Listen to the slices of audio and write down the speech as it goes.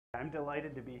I'm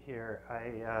delighted to be here.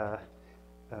 I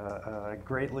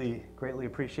greatly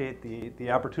appreciate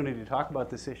the opportunity to talk about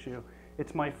this issue.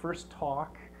 It's my first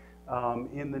talk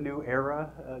in the new era,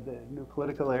 the new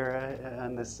political era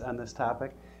on this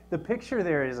topic. The picture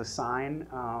there is a sign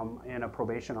in a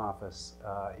probation office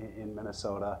in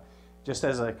Minnesota, just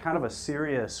as a kind of a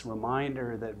serious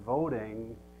reminder that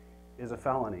voting is a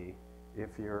felony if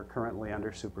you're currently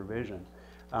under supervision.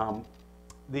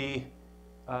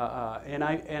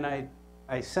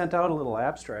 I sent out a little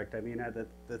abstract. I mean,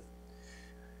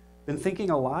 been thinking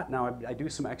a lot now. I do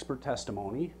some expert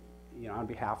testimony, on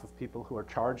behalf of people who are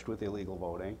charged with illegal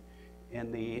voting,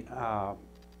 and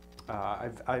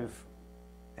I've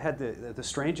had the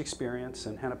strange experience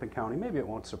in Hennepin County. Maybe it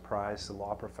won't surprise the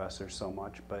law professors so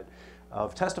much, but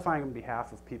of testifying on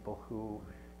behalf of people who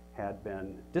had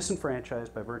been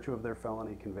disenfranchised by virtue of their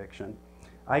felony conviction.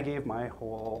 I gave my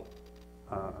whole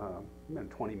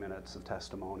 20 minutes of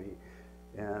testimony,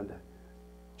 and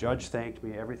judge thanked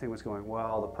me. Everything was going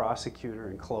well. The prosecutor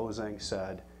in closing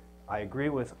said, I agree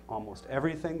with almost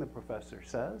everything the professor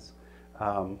says,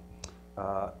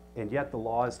 and yet the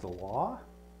law is the law.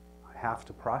 I have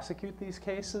to prosecute these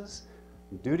cases,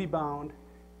 I'm duty bound.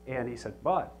 And he said,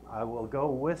 but I will go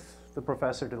with the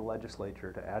professor to the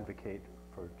legislature to advocate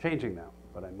for changing them,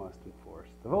 but I must enforce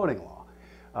the voting law.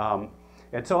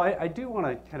 And so I do want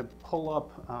to kind of pull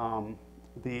up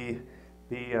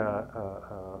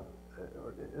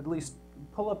at least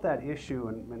pull up that issue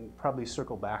and probably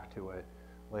circle back to it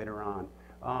later on.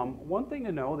 One thing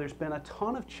to know, there's been a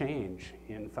ton of change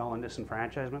in felon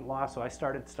disenfranchisement law. So I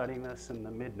started studying this in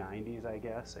the mid-90s, I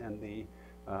guess, and the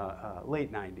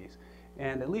late 90s.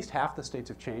 And at least half the states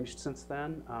have changed since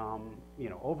then.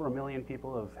 Over 1 million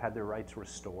people have had their rights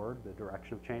restored. The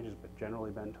direction of change has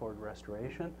generally been toward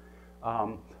restoration.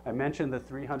 I mentioned the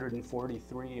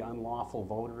 343 unlawful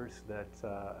voters that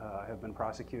have been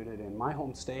prosecuted in my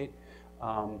home state.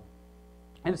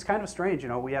 And it's kind of strange,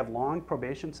 we have long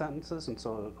probation sentences, and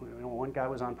so one guy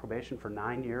was on probation for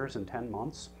 9 years and 10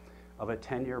 months of a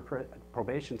 10-year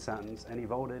probation sentence, and he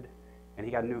voted, and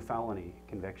he got a new felony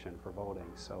conviction for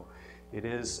voting. So it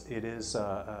is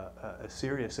a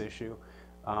serious issue.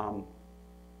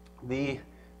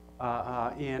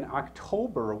 In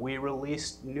October, we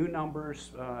released new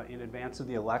numbers in advance of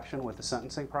the election with the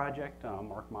Sentencing Project,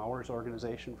 Mark Mauer's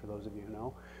organization, for those of you who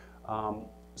know.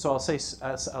 So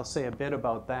I'll say a bit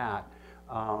about that,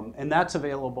 and that's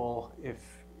available if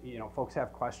folks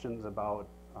have questions about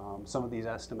some of these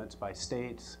estimates by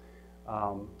states.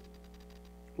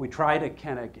 We try to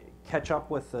kind of catch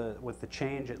up with the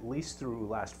change at least through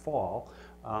last fall,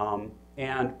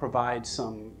 and provide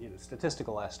some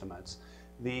statistical estimates.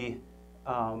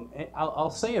 I'll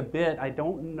say a bit. I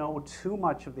don't know too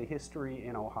much of the history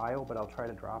in Ohio, but I'll try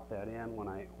to drop that in when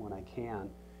I can.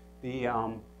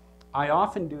 I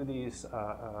often do these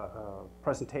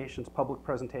presentations, public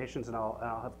presentations, and I'll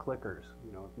have clickers.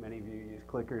 Many of you use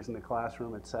clickers in the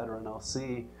classroom, et cetera, and I'll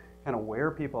see kind of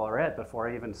where people are at before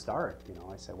I even start.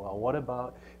 I say, well, what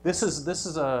about this? Is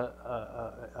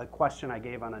a question I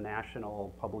gave on a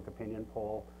national public opinion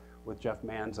poll with Jeff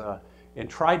Manza, and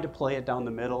tried to play it down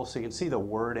the middle so you can see the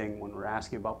wording when we're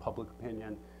asking about public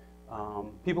opinion.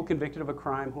 People convicted of a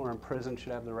crime who are in prison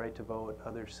should have the right to vote.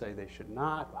 Others say they should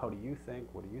not. How do you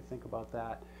think? What do you think about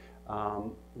that?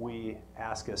 We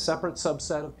ask a separate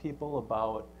subset of people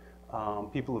about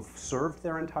people who've served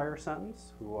their entire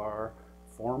sentence, who are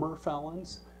former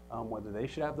felons, whether they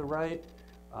should have the right.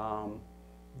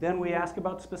 Then we ask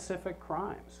about specific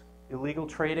crimes, illegal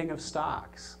trading of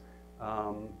stocks,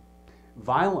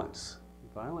 violent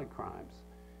crimes.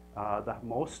 The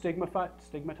most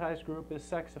stigmatized group is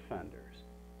sex offenders.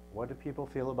 What do people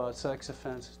feel about sex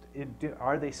offenses?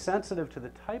 Are they sensitive to the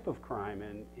type of crime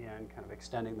and kind of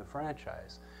extending the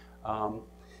franchise?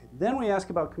 Then we ask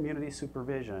about community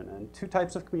supervision, and two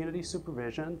types of community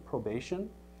supervision: probation,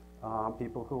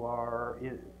 people who are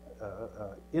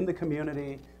in the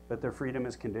community, but their freedom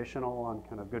is conditional on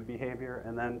kind of good behavior,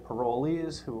 and then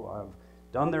parolees who have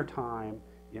done their time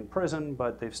in prison,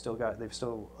 but they've still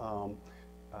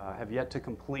have yet to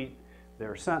complete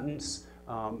their sentence.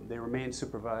 They remain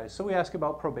supervised. So we ask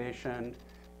about probation,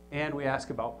 and we ask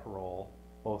about parole,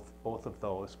 both of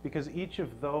those, because each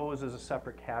of those is a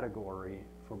separate category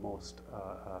for most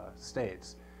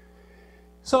states.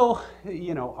 So,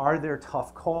 are there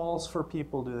tough calls for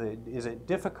people? Is it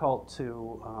difficult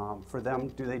for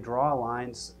them? Do they draw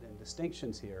lines and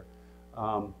distinctions here?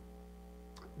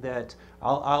 That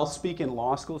I'll speak in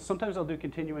law schools. Sometimes I'll do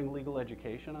continuing legal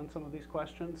education on some of these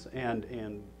questions and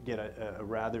get a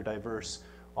rather diverse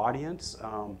audience.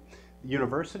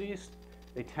 Universities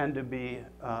They tend to be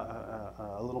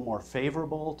a little more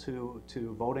favorable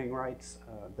to voting rights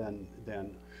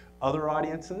than other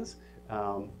audiences.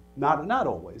 Not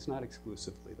always, not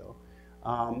exclusively though.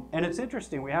 And it's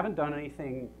interesting, we haven't done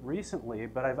anything recently,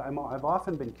 but I've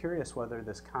often been curious whether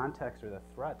this context or the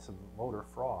threats of voter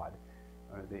fraud,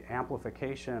 or the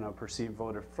amplification of perceived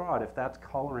voter fraud, if that's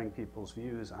coloring people's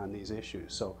views on these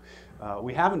issues. So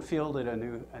we haven't fielded a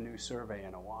new survey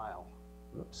in a while.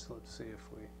 Oops, let's see if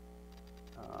we,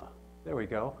 there we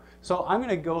go. So I'm going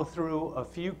to go through a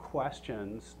few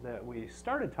questions that we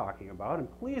started talking about, and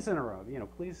please interrupt,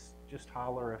 please just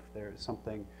holler if there's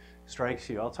something strikes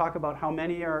you. I'll talk about how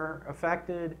many are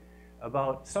affected,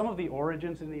 about some of the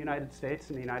origins in the United States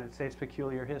and the United States'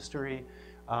 peculiar history,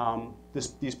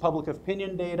 these public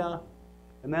opinion data,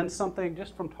 and then something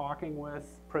just from talking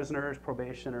with prisoners,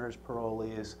 probationers,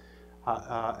 parolees,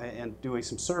 and doing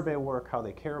some survey work, how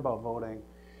they care about voting.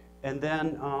 And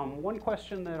then one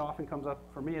question that often comes up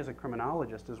for me as a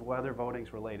criminologist is whether voting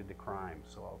is related to crime.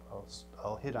 So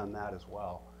I'll hit on that as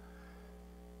well.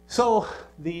 So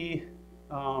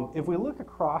if we look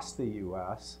across the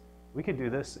U.S., we could do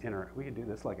this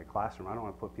like a classroom. I don't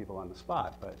want to put people on the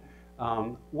spot, but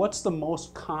what's the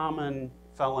most common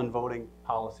felon voting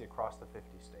policy across the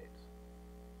 50 states?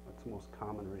 What's the most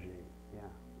common regime? Yeah.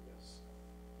 Yes.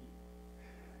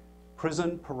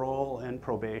 Prison, parole, and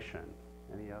probation.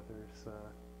 Any others? No,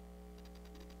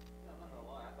 I'm not gonna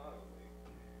lie. I thought it was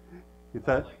like, you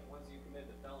thought? Like once you commit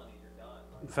the felony, you're done.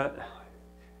 Like,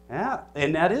 Yeah,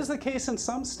 and that is the case in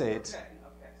some states. Okay, so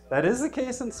That is the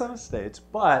case in some states,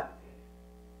 but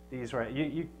these right.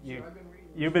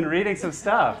 You've been reading some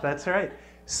stuff. That's right.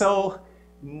 So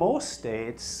most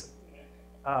states,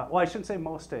 well, I shouldn't say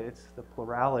most states. The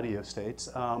plurality of states,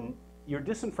 you're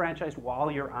disenfranchised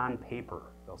while you're on paper.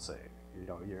 They'll say.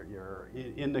 You're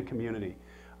in the community.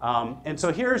 And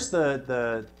so here's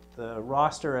the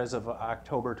roster as of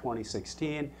October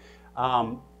 2016.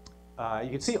 You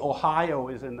can see Ohio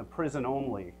is in the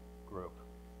prison-only group.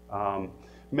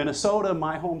 Minnesota,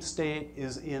 my home state,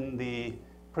 is in the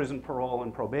prison, parole,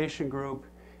 and probation group.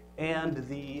 And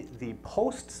the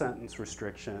post-sentence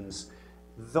restrictions,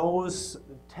 those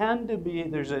tend to be,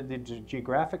 there's a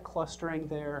geographic clustering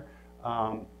there,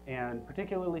 and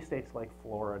particularly states like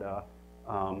Florida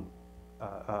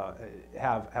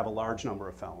have a large number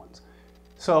of felons.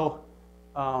 So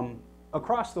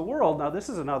across the world, now this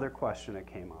is another question that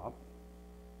came up.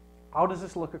 How does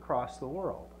this look across the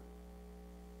world?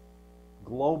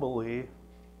 Globally,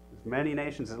 as many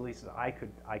nations, at least as I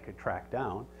could track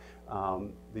down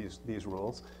these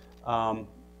rules.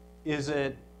 Is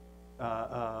it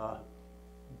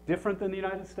different than the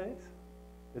United States?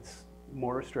 It's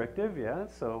more restrictive, yeah.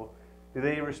 So do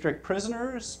they restrict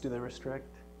prisoners? Do they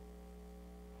restrict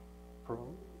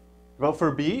parole? Vote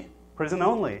for B? Prison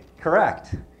only.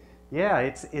 Correct. Yeah,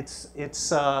 it's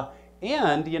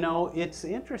and it's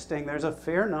interesting. There's a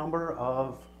fair number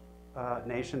of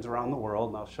nations around the world,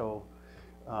 and I'll show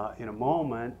in a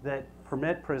moment, that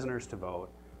permit prisoners to vote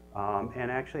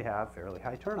and actually have fairly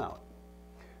high turnout.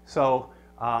 So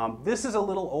this is a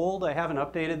little old. I haven't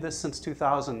updated this since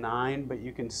 2009, but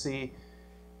you can see,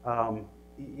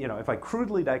 if I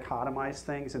crudely dichotomize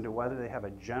things into whether they have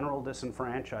a general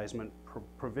disenfranchisement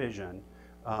provision,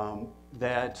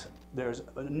 that there's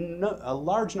a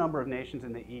large number of nations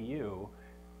in the EU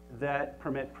that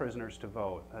permit prisoners to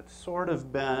vote. That's sort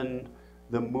of been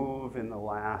the move in the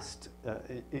last,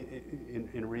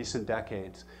 in recent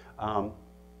decades. But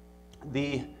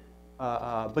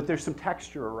there's some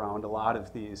texture around a lot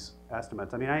of these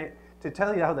estimates. I mean, to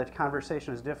tell you how the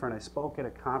conversation is different, I spoke at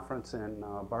a conference in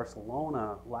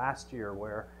Barcelona last year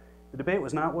where the debate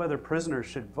was not whether prisoners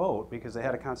should vote because they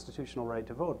had a constitutional right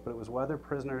to vote, but it was whether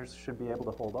prisoners should be able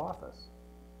to hold office.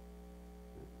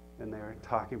 And they were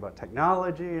talking about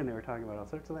technology, and they were talking about all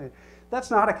sorts of things. That's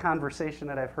not a conversation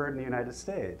that I've heard in the United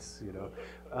States,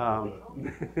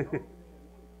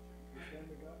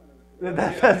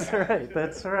 That's right.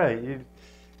 That's right.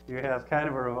 You have kind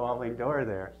of a revolving door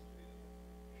there.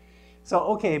 So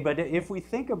okay, but if we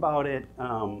think about it,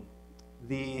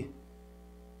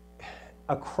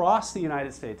 across the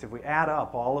United States, if we add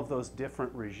up all of those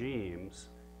different regimes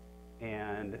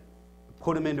and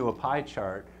put them into a pie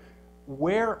chart,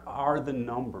 where are the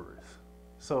numbers?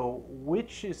 So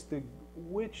which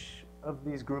of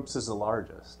these groups is the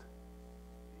largest?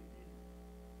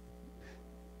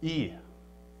 E.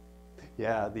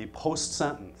 Yeah, the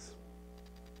post-sentence.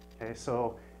 Okay,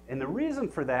 so, and the reason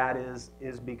for that is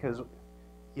because,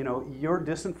 you're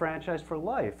disenfranchised for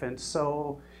life, and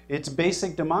so it's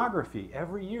basic demography.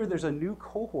 Every year there's a new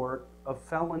cohort of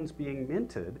felons being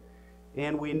minted,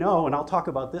 And we know, and I'll talk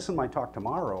about this in my talk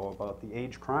tomorrow, about the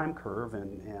age crime curve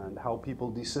and how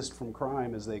people desist from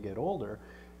crime as they get older.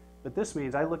 But this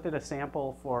means I looked at a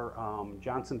sample for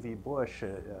Johnson v. Bush,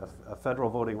 a federal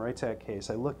Voting Rights Act case.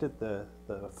 I looked at the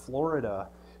Florida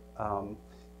kind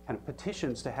of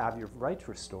petitions to have your rights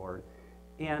restored.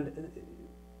 And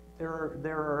there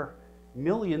are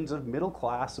millions of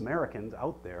middle-class Americans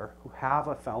out there who have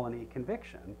a felony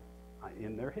conviction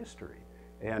in their history.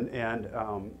 And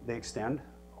they extend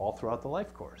all throughout the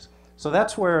life course. So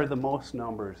that's where the most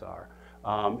numbers are.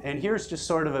 And here's just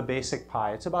sort of a basic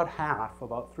pie. It's about half,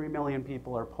 about 3 million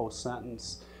people are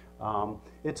post-sentence.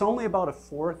 It's only about a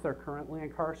fourth are currently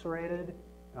incarcerated.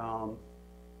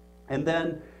 And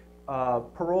then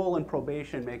parole and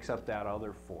probation makes up that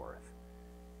other fourth.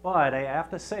 But I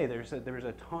have to say, there's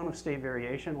a ton of state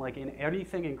variation. Like in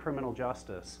anything in criminal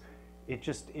justice,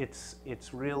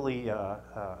 it's really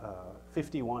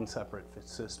 51 separate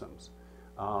systems.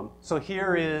 So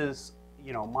here is,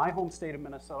 my home state of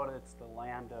Minnesota. It's the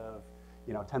land of,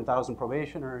 10,000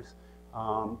 probationers.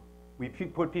 We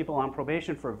put people on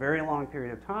probation for a very long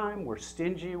period of time. We're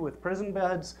stingy with prison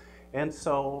beds, and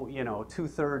so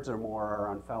 2/3 or more are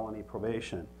on felony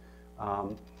probation.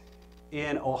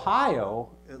 In Ohio,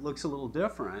 it looks a little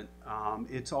different.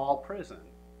 It's all prison.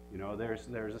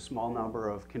 There's a small number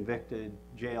of convicted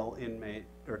jail inmate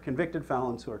or convicted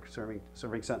felons who are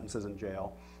serving sentences in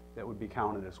jail that would be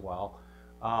counted as well.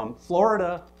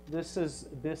 Florida, this is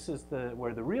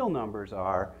where the real numbers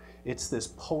are. It's this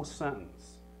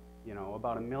post-sentence,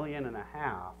 about 1.5 million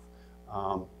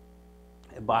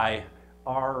by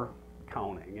our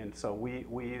counting. And so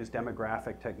we use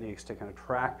demographic techniques to kind of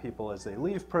track people as they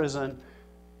leave prison,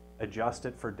 adjust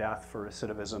it for death, for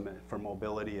recidivism, for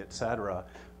mobility, et cetera.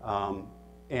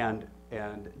 And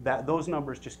those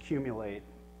numbers just accumulate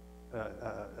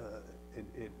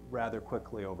it rather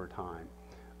quickly over time.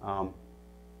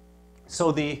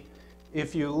 So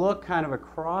if you look kind of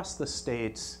across the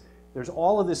states, there's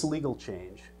all of this legal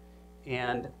change.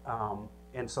 And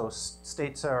so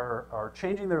states are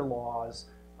changing their laws.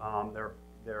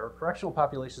 Their correctional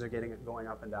populations are going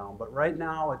up and down. But right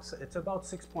now, it's about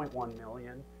 6.1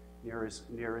 million,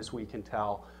 near as we can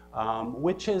tell,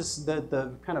 which is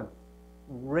the kind of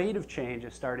rate of change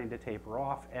is starting to taper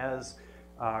off as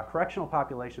correctional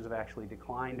populations have actually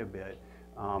declined a bit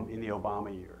in the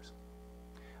Obama years.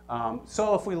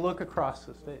 So if we look across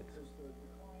the states. Is the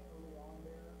decline early on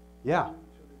there? Yeah. Due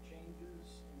to the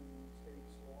changes in states'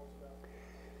 laws about that?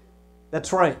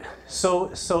 That's right.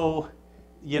 So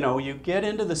you get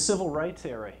into the civil rights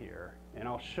era here, and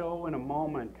I'll show in a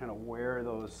moment kind of where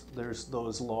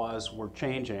those laws were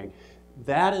changing.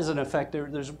 That is an effect.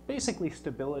 There's basically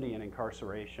stability in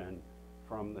incarceration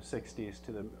from the 60s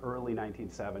to the early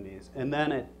 1970s, and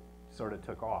then it sort of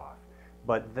took off.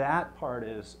 But that part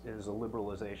is a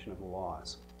liberalization of the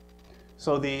laws.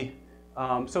 So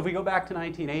so if we go back to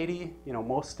 1980,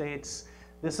 most states,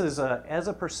 this is as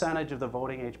a percentage of the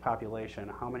voting age population,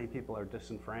 how many people are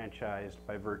disenfranchised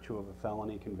by virtue of a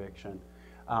felony conviction.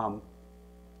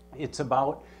 It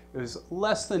was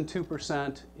less than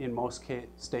 2% in most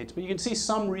states, but you can see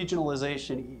some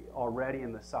regionalization already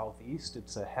in the Southeast.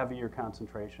 It's a heavier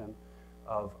concentration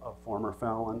of former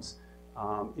felons.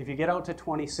 If you get out to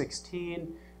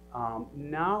 2016,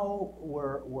 now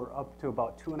we're up to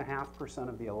about 2.5%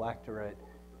 of the electorate.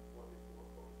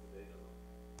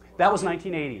 That was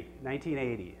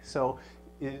 1980. So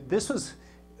this was,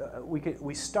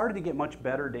 we started to get much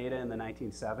better data in the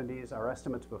 1970s. Our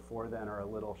estimates before then are a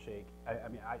little shaky.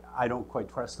 I don't quite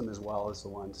trust them as well as the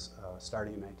ones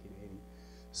starting in 1980.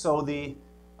 So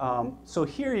so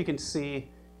here you can see,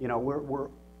 we're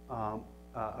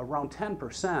around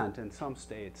 10% in some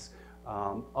states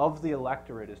of the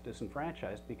electorate is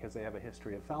disenfranchised because they have a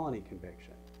history of felony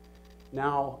conviction.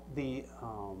 Now,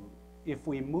 if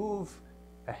we move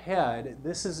ahead,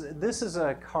 this is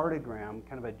a cartogram,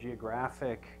 kind of a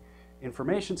geographic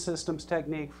information systems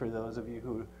technique for those of you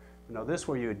who know this,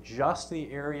 where you adjust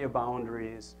the area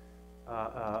boundaries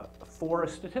for a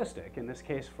statistic, in this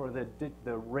case for the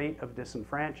rate of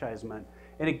disenfranchisement,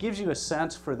 and it gives you a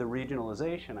sense for the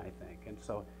regionalization, I think. And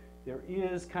so there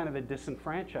is kind of a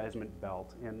disenfranchisement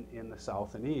belt in the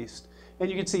South and East, and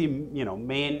you can see,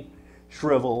 Maine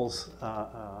shrivels,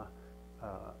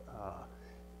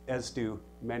 as do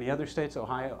many other states.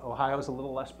 Ohio's a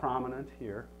little less prominent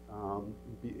here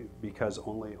because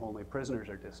only prisoners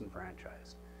are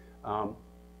disenfranchised.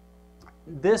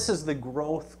 This is the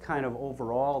growth kind of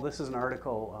overall. This is an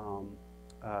article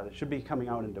that should be coming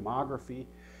out in Demography.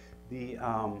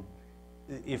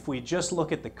 If we just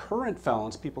look at the current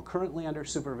felons, people currently under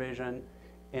supervision,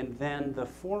 and then the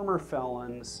former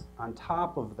felons on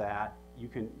top of that, you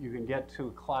can get to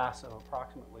a class of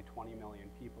approximately 20 million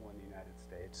people in the United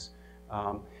States.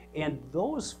 And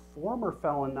those former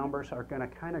felon numbers are going to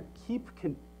kind of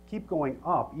keep going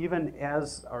up, even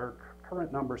as our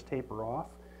current numbers taper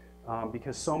off,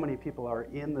 because so many people are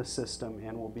in the system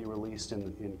and will be released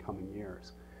in coming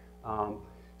years.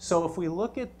 So if we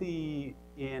look at in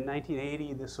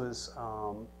 1980, this was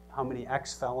how many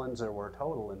ex-felons there were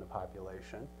total in the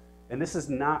population. And this is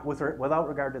not without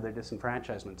regard to their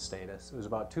disenfranchisement status. It was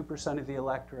about 2% of the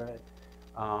electorate.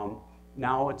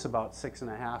 Now it's about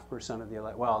 6.5% of the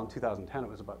electorate. Well, in 2010 it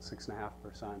was about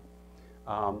 6.5%.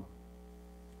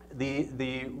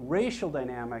 The racial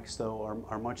dynamics, though,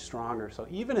 are much stronger. So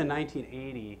even in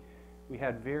 1980, we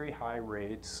had very high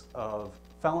rates of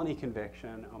felony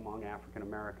conviction among African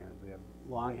Americans. We have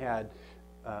long had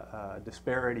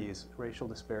disparities, racial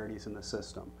disparities in the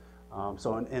system.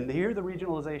 And here the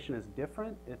regionalization is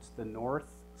different. It's the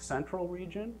north central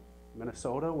region,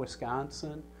 Minnesota,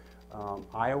 Wisconsin,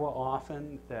 Iowa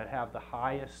often, that have the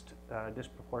highest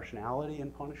disproportionality in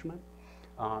punishment.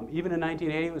 Even in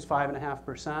 1980 it was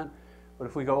 5.5%, but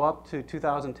if we go up to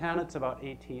 2010, it's about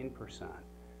 18%.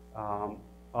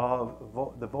 Of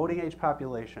the voting age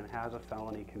population has a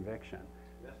felony conviction.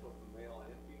 That's both male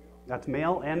and female. That's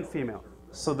male and female.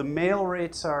 So the male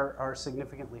rates are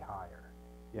significantly higher.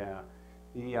 Yeah.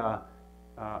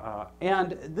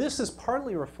 And this is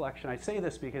partly a reflection. I say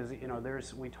this because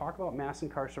we talk about mass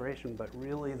incarceration, but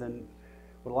really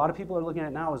what a lot of people are looking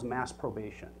at now is mass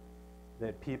probation.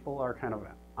 That people are kind of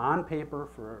on paper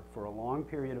for a long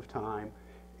period of time,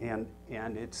 and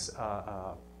it's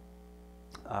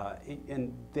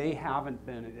and they haven't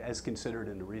been as considered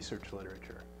in the research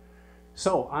literature.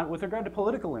 So with regard to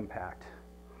political impact,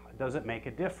 does it make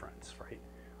a difference, right?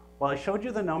 Well, I showed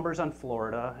you the numbers on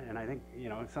Florida, and I think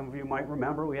some of you might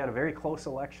remember we had a very close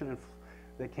election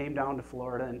that came down to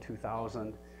Florida in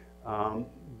 2000.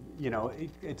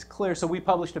 It's clear. So we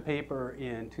published a paper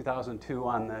in 2002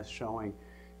 on this, showing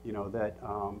that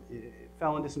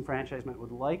felon disenfranchisement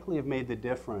would likely have made the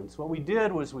difference. What we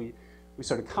did was we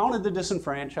sort of counted the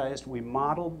disenfranchised. We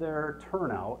modeled their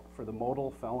turnout for the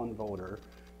modal felon voter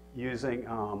using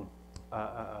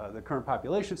the current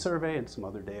population survey and some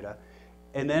other data.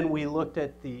 And then we looked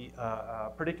at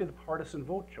predicted the partisan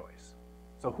vote choice.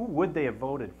 So who would they have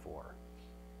voted for?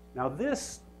 Now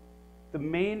the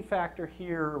main factor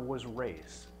here was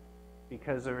race,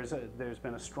 because there's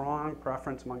been a strong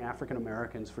preference among African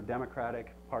Americans for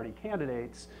Democratic Party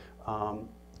candidates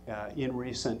in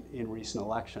recent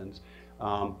elections.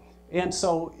 And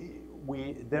so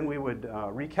we would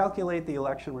recalculate the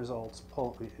election results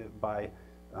by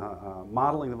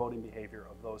modeling the voting behavior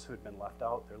of those who had been left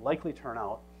out, their likely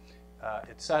turnout,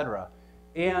 et cetera.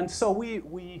 And so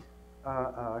we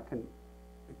can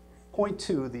point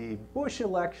to the Bush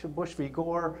election, Bush v.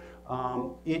 Gore.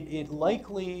 It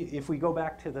likely, if we go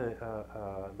back to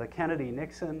the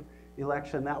Kennedy-Nixon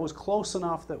election, that was close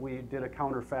enough that we did a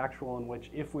counterfactual in which,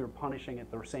 if we were punishing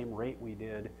at the same rate we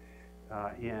did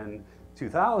in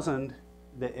 2000,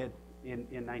 in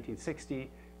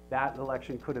 1960, that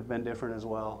election could have been different as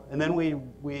well. And then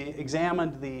we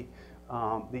examined the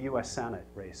U.S. Senate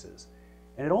races.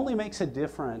 And it only makes a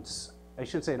difference, I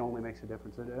should say it only makes a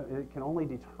difference, it can only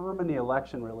determine the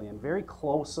election really in very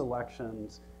close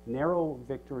elections, narrow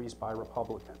victories by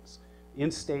Republicans in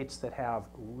states that have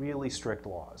really strict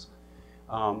laws.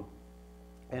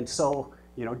 And so,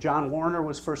 John Warner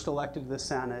was first elected to the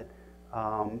Senate.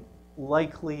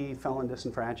 Likely felon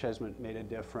disenfranchisement made a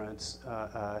difference.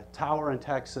 Tower in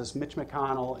Texas, Mitch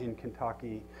McConnell in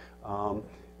Kentucky,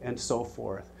 and so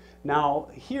forth. Now,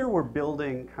 here we're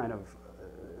building kind of,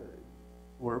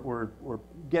 we're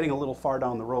getting a little far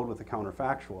down the road with the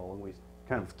counterfactual, and we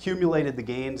kind of accumulated the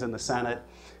gains in the Senate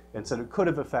and said it could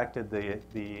have affected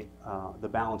the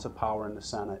balance of power in the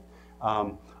Senate.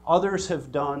 Others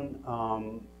have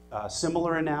done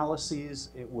similar analyses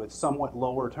with somewhat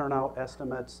lower turnout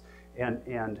estimates,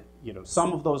 and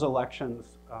some of those elections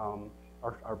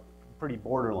are pretty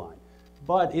borderline.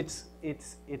 But it's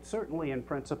certainly, in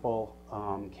principle,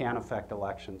 can affect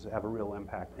elections, have a real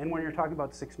impact. And when you're talking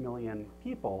about 6 million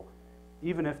people,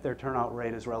 even if their turnout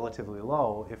rate is relatively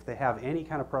low, if they have any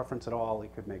kind of preference at all,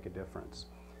 it could make a difference.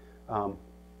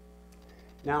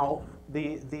 Now,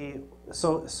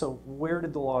 so where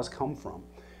did the laws come from?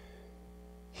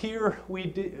 Here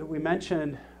we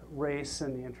mentioned race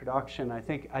in the introduction. I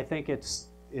think it's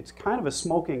kind of a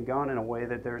smoking gun in a way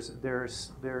that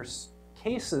there's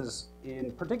cases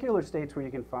in particular states where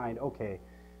you can find, okay,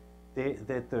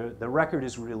 that the record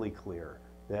is really clear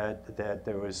that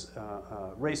there was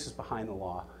race is behind the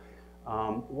law.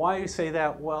 Why do you say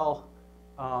that? Well,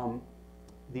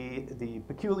 the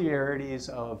peculiarities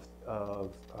of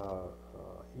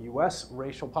U.S.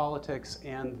 racial politics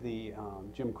and the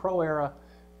Jim Crow era,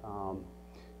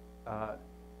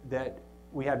 that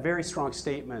we had very strong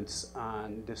statements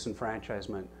on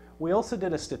disenfranchisement. We also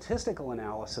did a statistical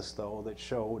analysis, though, that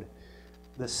showed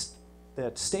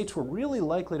that states were really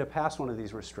likely to pass one of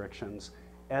these restrictions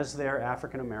as their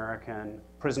African-American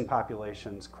prison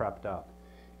populations crept up.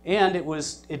 And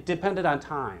it depended on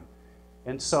time.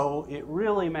 And so it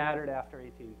really mattered after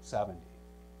 1870.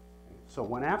 So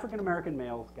when African-American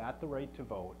males got the right to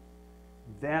vote,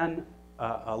 then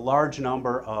a large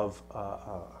number of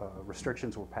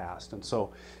restrictions were passed. And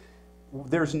so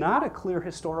there's not a clear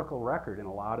historical record in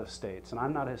a lot of states. And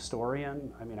I'm not a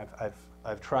historian. I mean,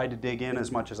 I've tried to dig in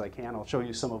as much as I can. I'll show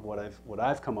you some of what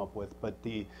I've come up with. But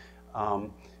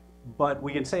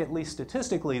we can say, at least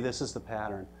statistically, this is the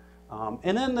pattern.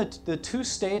 And then the two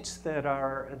states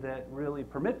that really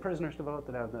permit prisoners to vote,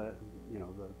 that have the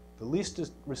least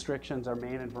restrictions, are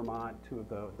Maine and Vermont, two of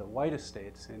the whitest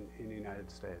states in the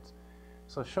United States.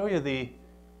 So I'll show you the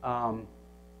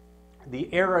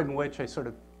era in which I sort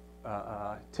of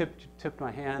tipped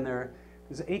my hand there. It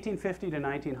was 1850 to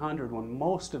 1900 when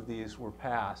most of these were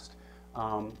passed.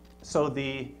 So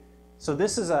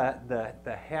this is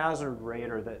the hazard rate,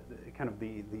 or the kind of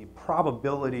the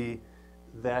probability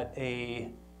that a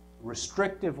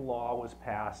restrictive law was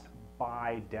passed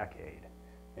by decade.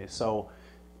 Okay, so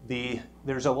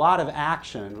there's a lot of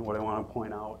action, what I want to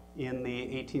point out, in the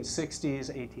 1860s,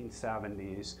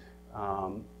 1870s,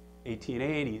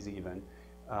 1880s even.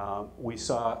 We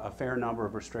saw a fair number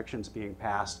of restrictions being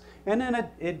passed. And then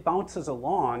it bounces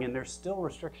along, and there's still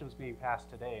restrictions being passed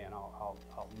today, and I'll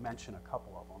mention a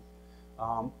couple of them.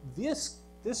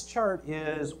 This chart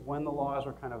is when the laws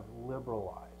were kind of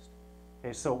liberalized.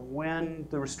 Okay, so when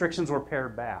the restrictions were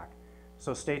pared back.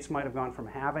 So states might have gone from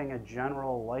having a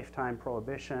general lifetime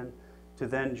prohibition to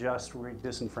then just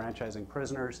disenfranchising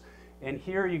prisoners. And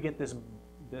here you get this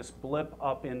blip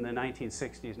up in the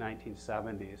 1960s,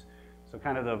 1970s. So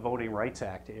kind of the Voting Rights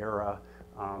Act era,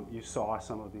 you saw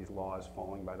some of these laws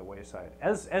falling by the wayside,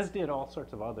 as did all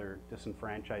sorts of other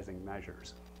disenfranchising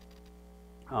measures.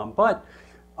 But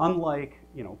unlike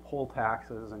poll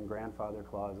taxes and grandfather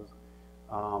clauses,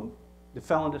 the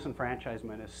felon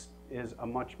disenfranchisement is a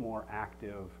much more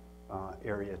active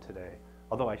area today.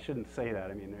 Although I shouldn't say that.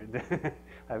 I mean,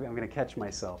 I'm going to catch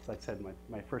myself. I said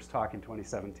my first talk in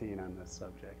 2017 on this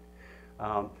subject.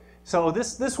 So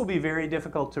this will be very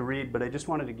difficult to read, but I just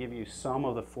wanted to give you some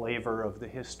of the flavor of the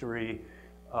history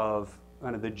of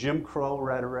kind of the Jim Crow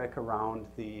rhetoric around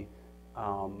the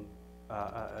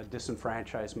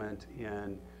disenfranchisement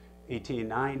in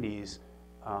 1890s,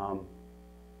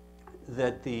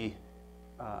 that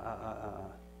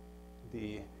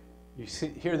you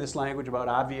hear this language about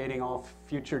obviating all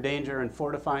future danger and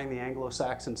fortifying the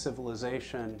Anglo-Saxon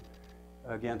civilization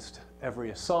against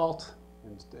every assault,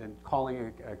 and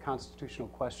calling a constitutional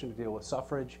question to deal with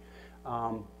suffrage.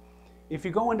 If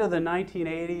you go into the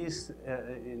 1980s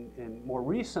and more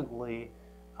recently,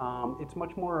 it's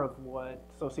much more of what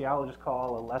sociologists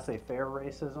call a laissez-faire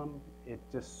racism. It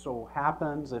just so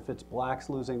happens if it's blacks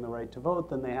losing the right to vote,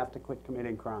 then they have to quit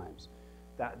committing crimes.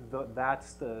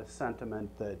 That's the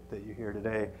sentiment that you hear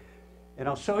today. And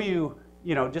I'll show you,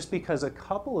 just because a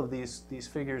couple of these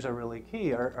figures are really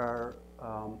key, are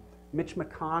Mitch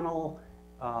McConnell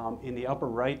in the upper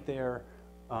right there,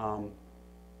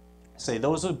 say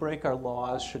those who break our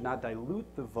laws should not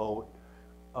dilute the vote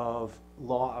of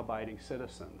law-abiding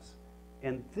citizens.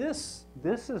 And this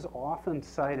is often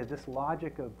cited, this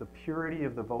logic of the purity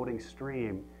of the voting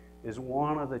stream is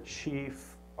one of the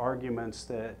chief arguments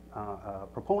that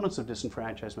proponents of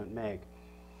disenfranchisement make.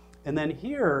 And then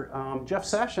here, Jeff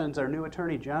Sessions, our new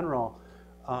Attorney General,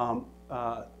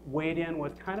 weighed in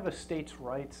with kind of a states'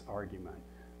 rights argument,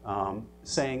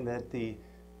 saying that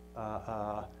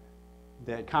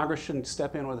that Congress shouldn't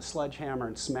step in with a sledgehammer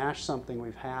and smash something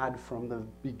we've had from the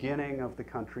beginning of the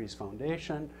country's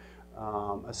foundation,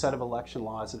 a set of election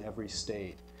laws in every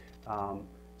state.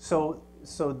 So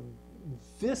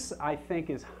this, I think,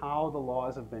 is how the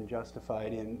laws have been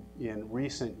justified in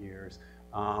recent years,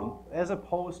 as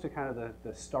opposed to kind of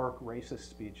the stark racist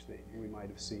speech that we might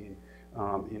have seen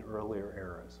in earlier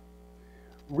eras.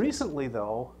 Recently,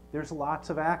 though, there's lots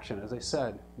of action. As I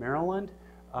said, Maryland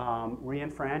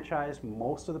re-enfranchised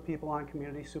most of the people on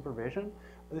community supervision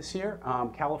this year.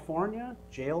 California,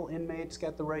 jail inmates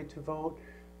get the right to vote.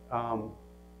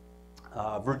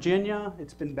 Virginia,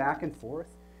 it's been back and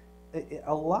forth.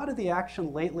 A lot of the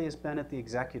action lately has been at the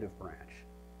executive branch.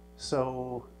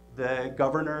 So The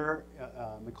governor,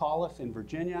 McAuliffe in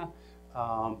Virginia,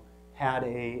 had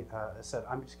said,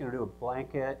 I'm just going to do a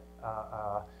blanket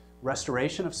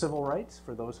restoration of civil rights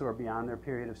for those who are beyond their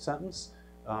period of sentence.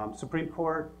 Supreme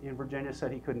Court in Virginia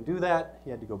said he couldn't do that. He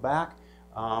had to go back.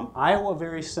 Iowa,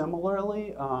 very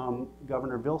similarly,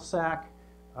 Governor Vilsack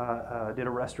did a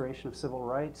restoration of civil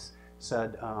rights,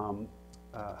 said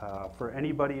for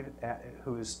anybody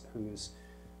who's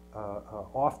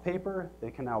off paper,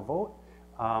 they can now vote.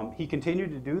 He continued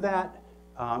to do that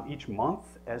each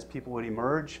month as people would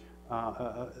emerge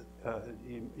or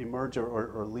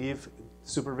leave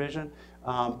supervision.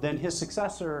 Then his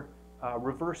successor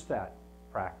reversed that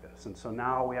practice, and so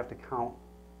now we have to count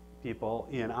people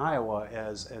in Iowa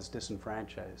as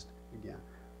disenfranchised again.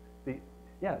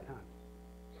 Yeah.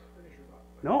 Finish your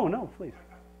thought. No, please.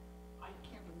 I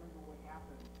can't remember what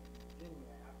happened in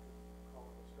Virginia after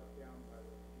McAuliffe was struck down by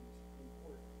the Supreme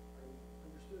Court. I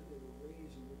understood there were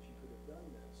ways in which you could have done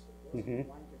this. It wasn't a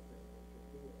blanket thing that you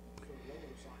could do it. So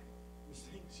lower sign these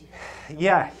things.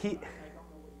 Yeah, I don't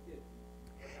know what he did.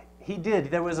 he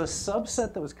did. There was a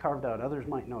subset that was carved out. Others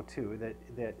might know too.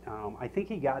 That I think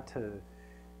he got to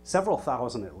several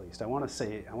thousand at least. I want to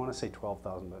say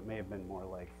 12,000, but it may have been more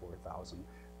like 4,000.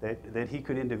 That he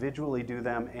could individually do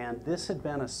them, and this had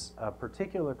been a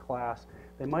particular class.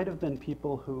 They might have been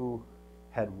people who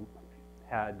had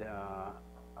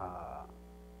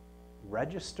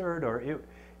registered, or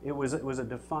it was a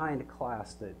defined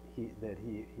class that he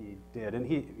did, and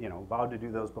he vowed to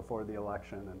do those before the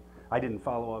election. And I didn't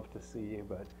follow up to see,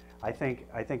 but I think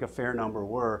a fair number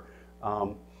were.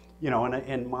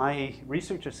 And my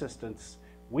research assistants,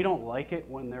 we don't like it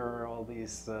when there are all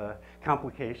these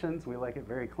complications. We like it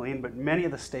very clean, but many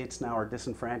of the states now are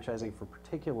disenfranchising for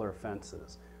particular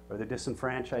offenses, or they're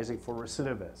disenfranchising for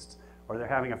recidivists, or they're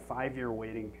having a 5-year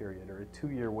waiting period or a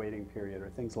 2-year waiting period or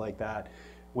things like that,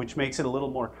 which makes it a little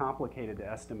more complicated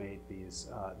to estimate these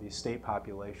state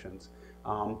populations.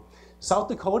 South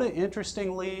Dakota,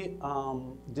 interestingly,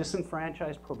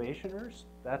 disenfranchised probationers.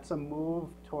 That's a move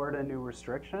toward a new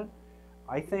restriction.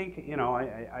 I think,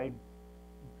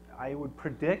 I would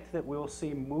predict that we'll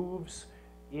see moves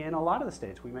in a lot of the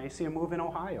states. We may see a move in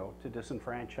Ohio to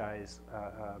disenfranchise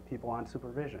people on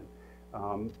supervision.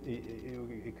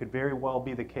 It could very well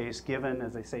be the case, given,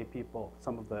 as I say,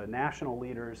 some of the national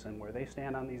leaders and where they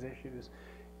stand on these issues,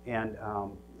 and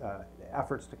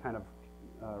efforts to kind of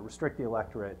restrict the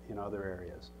electorate in other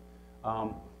areas.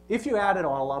 If you add it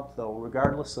all up, though,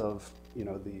 regardless of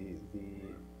the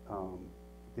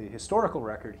historical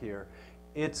record here,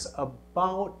 it's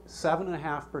about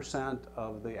 7.5%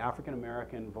 of the African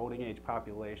American voting age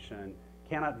population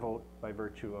cannot vote by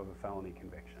virtue of a felony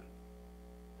conviction.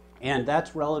 And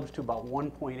that's relative to about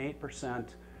 1.8%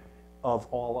 of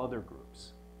all other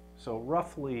groups. So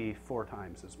roughly 4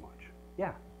 times as much.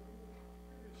 Yeah?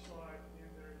 Previous slide, in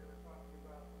there you were talking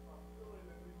about the possibility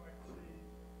that we might see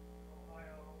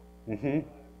Ohio tightening,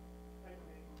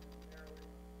 narrowing.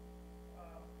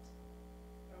 I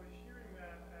was hearing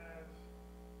that as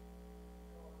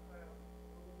kind of a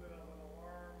little bit of an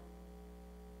alarm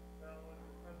bell at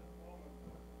the present moment.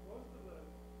 Most of the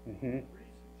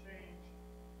recent change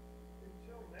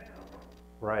until now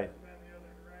Right. has been the other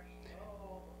direction. Not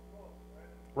all, but most,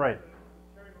 Right. right?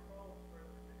 Terry McAuliffe story,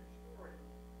 the bigger story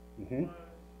was the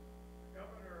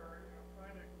governor,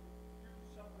 trying to do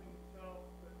something himself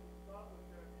that he thought was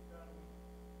going to be done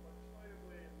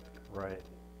legislatively, and then Right.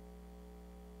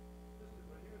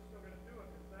 but he was still going to do it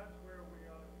because that's where we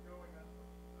ought to be going. That's what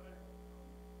society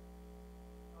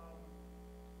wants.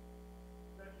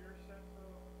 Is that your sense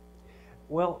of?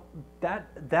 Well,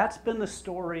 that's been the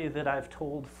story that I've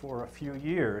told for a few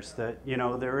years. That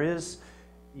there is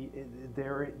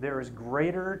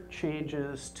greater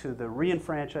changes to the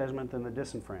reenfranchisement than the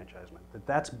disenfranchisement.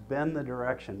 That's been the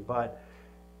direction. But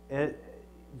to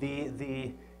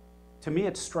me,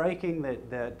 it's striking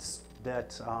that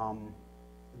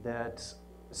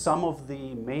some of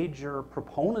the major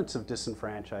proponents of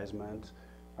disenfranchisement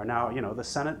are now, the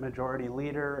Senate Majority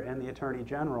Leader and the Attorney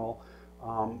General,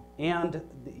 and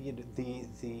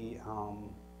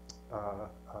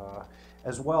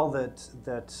as well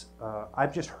that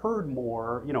I've just heard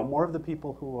more of the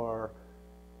people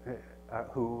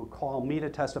who call me to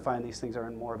testify on these things are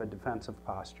in more of a defensive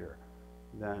posture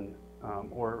than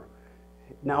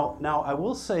now I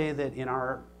will say that in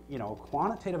our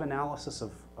quantitative analysis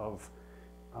of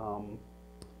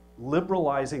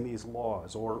liberalizing these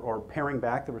laws or paring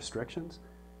back the restrictions,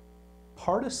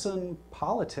 partisan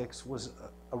politics was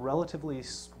a relatively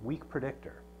weak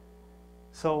predictor.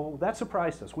 So that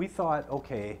surprised us. We thought,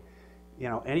 okay,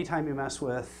 anytime you mess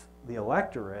with the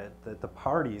electorate that the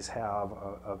parties have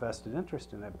a vested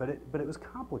interest in it, but it was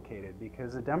complicated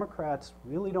because the Democrats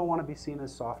really don't want to be seen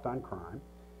as soft on crime,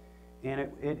 and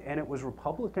it was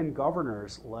Republican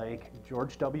governors like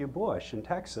George W. Bush in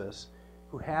Texas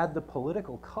who had the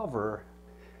political cover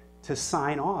to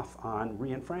sign off on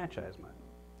reenfranchisement,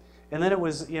 and then it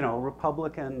was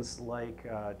Republicans like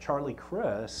Charlie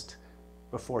Crist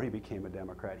before he became a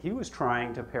Democrat. He was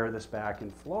trying to pare this back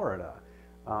in Florida.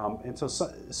 And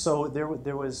so there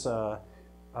was,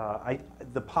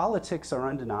 the politics are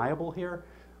undeniable here,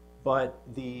 but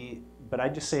I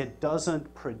just say it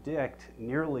doesn't predict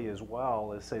nearly as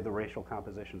well as, say, the racial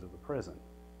compositions of the prison.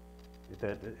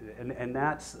 And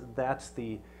that's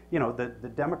the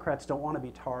Democrats don't want to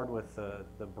be tarred with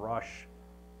the brush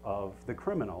of the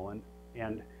criminal.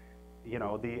 And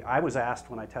I was asked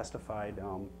when I testified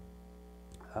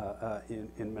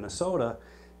in Minnesota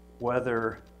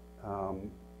whether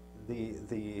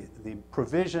the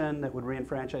provision that would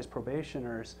reenfranchise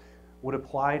probationers would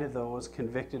apply to those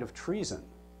convicted of treason.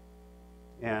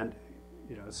 And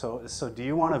so do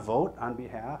you want to vote on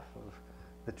behalf of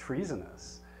the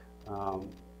treasonous? That's where my own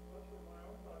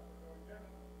thoughts were going down.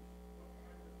 What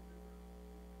kind of difference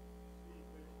do you see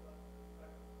based on the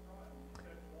type of crime? You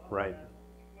said one Right. has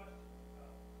question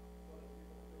about whether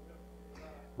people feel differently or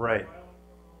not. Right. Violent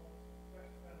criminals, sex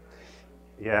offenders,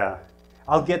 Yeah,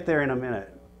 I'll get there in a minute.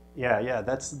 Yeah,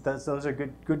 those are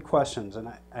good questions, and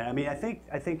I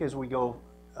think as we go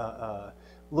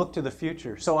look to the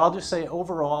future. So I'll just say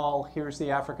overall, here's the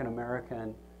African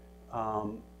American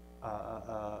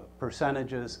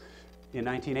percentages. In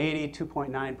 1980,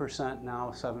 2.9%,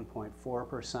 now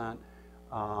 7.4%,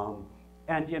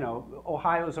 and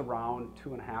Ohio's around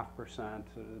 2.5%,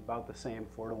 about the same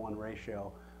 4-to-1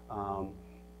 ratio.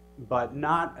 But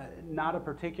not a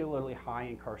particularly high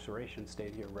incarceration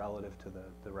state here relative to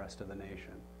the rest of the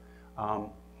nation.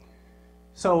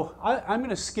 So I'm going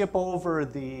to skip over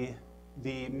the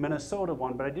Minnesota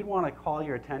one, but I did want to call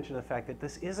your attention to the fact that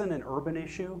this isn't an urban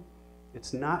issue.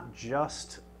 It's not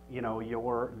just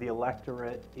the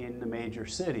electorate in the major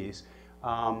cities.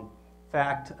 In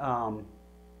fact,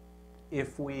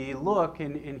 if we look,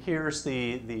 and here's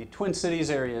the Twin Cities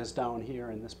areas down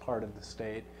here in this part of the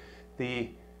state,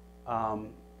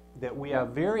 that we have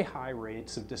very high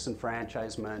rates of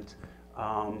disenfranchisement.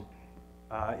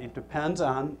 It depends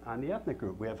on the ethnic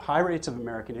group. We have high rates of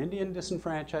American Indian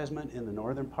disenfranchisement in the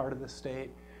northern part of the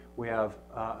state. We have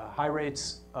high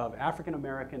rates of African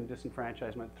American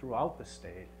disenfranchisement throughout the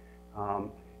state.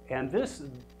 And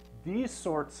these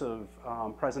sorts of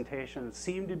presentations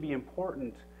seem to be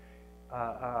important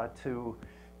to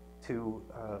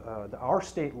our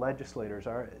state legislators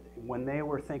when they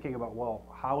were thinking about, well,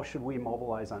 how should we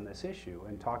mobilize on this issue,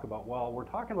 and talk about, well, we're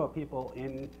talking about people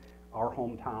in our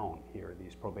hometown here,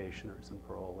 these probationers and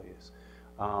parolees.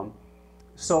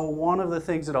 So one of the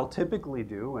things that I'll typically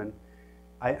do, and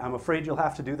I'm afraid you'll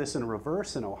have to do this in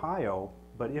reverse in Ohio,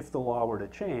 but if the law were to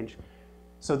change,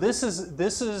 so this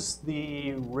is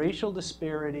the racial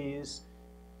disparities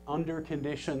under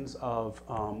conditions of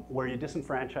where you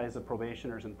disenfranchise the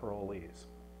probationers and parolees.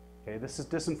 Okay, this is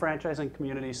disenfranchising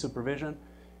community supervision.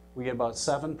 We get about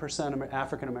 7%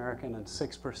 African American and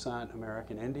 6%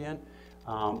 American Indian.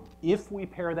 If we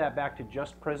pair that back to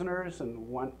just prisoners and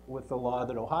went with the law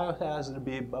that Ohio has, it would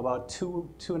be about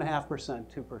 2.5%,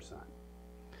 2%.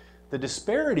 The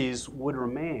disparities would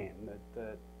remain,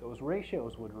 that those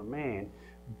ratios would remain,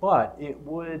 but it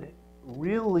would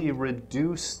really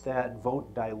reduce that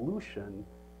vote dilution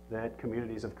that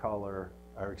communities of color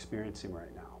are experiencing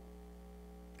right now.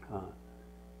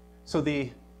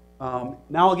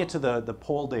 Now I'll get to the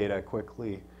poll data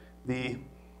quickly.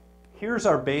 Here's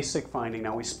our basic finding.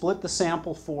 Now we split the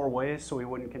sample 4 ways so we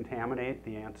wouldn't contaminate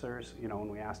the answers, when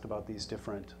we asked about these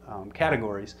different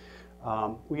categories.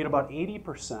 We get about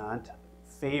 80%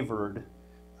 favored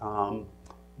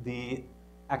the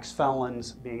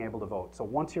ex-felons being able to vote. So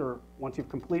once you've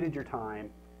completed your time,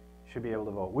 you should be able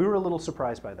to vote. We were a little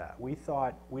surprised by that. We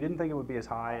didn't think it would be as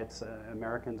high. It's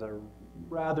Americans are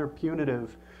rather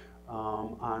punitive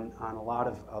on a lot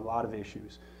of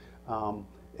issues.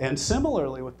 And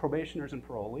similarly with probationers and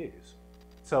parolees.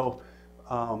 So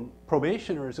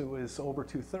probationers, it was over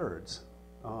 2/3.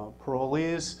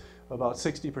 Parolees, about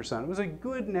 60%. It was a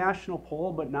good national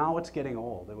poll, but now it's getting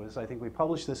old. I think we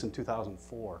published this in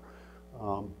 2004.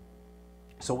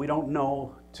 So we don't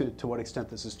know to what extent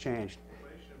this has changed.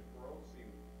 Probation and parole seem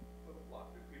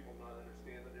flip-flop. Do people not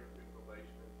understand the difference between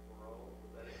probation and parole?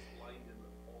 Was that explained in the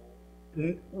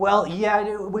poll? Well, yeah,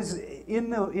 it was in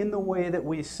the way that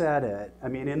we said it. I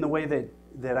mean, in the way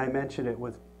that I mentioned it,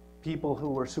 with people who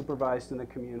were supervised in the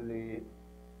community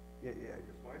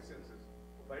Because my sense is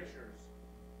probationers,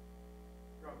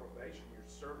 you're on probation, you're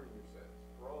serving your sentence.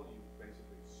 Parole, you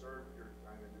basically served your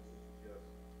time, and this is just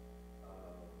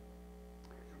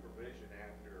supervision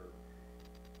after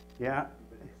Yeah.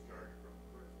 you've been discharged from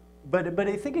prison. But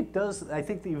I think it does, I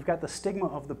think that you've got the stigma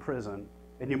of the prison,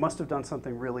 and you must have done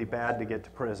something really bad to get to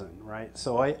prison, right?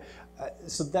 So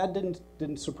so that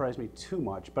didn't surprise me too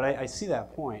much, but I see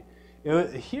that point.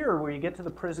 Here, where you get to the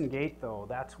prison gate, though,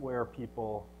 that's where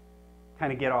people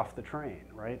kind of get off the train,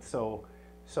 right? So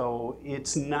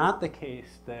it's not the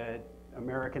case that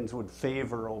Americans would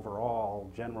favor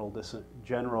overall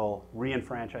general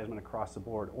re-enfranchisement across the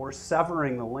board, or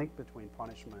severing the link between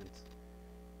punishment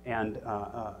and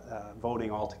voting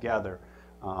altogether.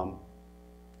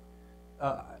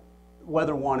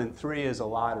 Whether 1 and 3 is a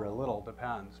lot or a little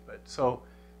depends. But so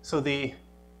the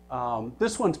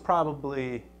this one's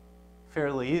probably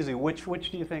fairly easy. Which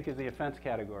do you think is the offense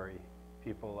category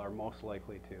people are most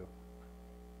likely to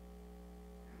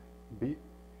be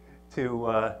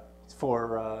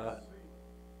for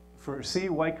C,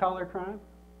 white collar crime?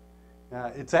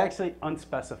 It's actually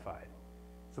unspecified.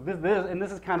 So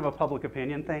this is kind of a public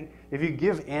opinion thing. If you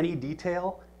give any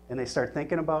detail and they start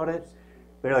thinking about it,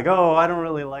 they're like, oh, I don't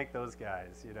really like those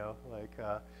guys, you know. Like,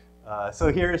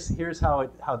 so here's how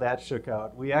that shook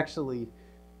out. We actually,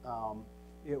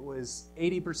 it was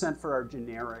 80% for our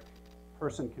generic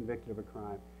person convicted of a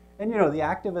crime, and you know the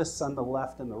activists on the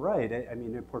left and the right. I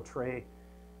mean, they portray,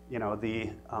 you know,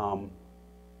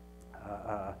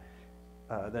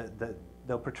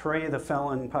 they'll portray the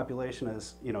felon population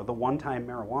as, you know, the one-time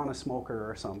marijuana smoker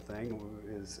or something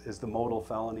is the modal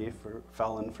felon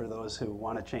for those who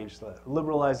want to change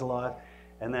liberalize the law.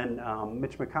 And then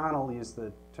Mitch McConnell used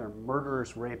the term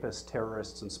murderers, rapists,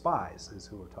 terrorists, and spies is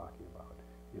who we're talking about,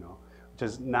 you know, which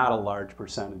is not a large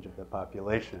percentage of the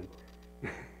population.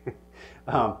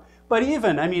 But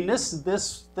even, I mean,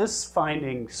 this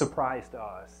finding surprised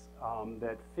us,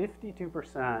 that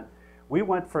 52%. We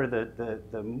went for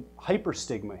the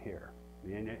hyperstigma here. I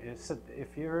mean,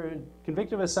 if you're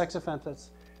convicted of a sex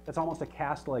offense, that's almost a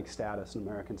caste-like status in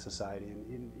American society.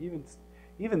 And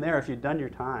even there, if you'd done your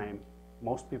time,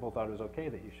 most people thought it was okay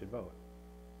that you should vote.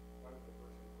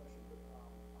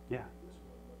 Yeah. This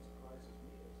one, what surprises me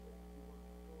is that people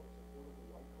feel it's affordable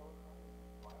white collar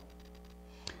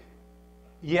crime.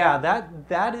 Yeah,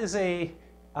 that is a.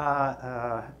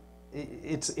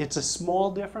 It's a small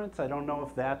difference. I don't know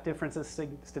if that difference is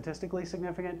statistically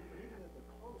significant.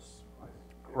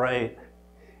 Right.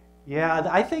 Yeah,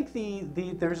 I think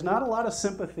there's not a lot of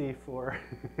sympathy for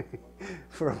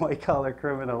for white collar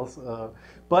criminals,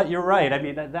 but you're right. I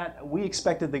mean that we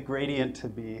expected the gradient to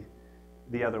be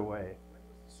the other way.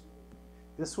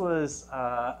 This was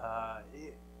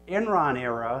Enron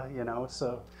era, you know.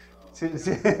 So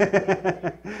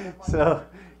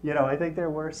you know, I think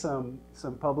there were some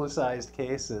publicized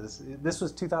cases. This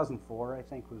was 2004, I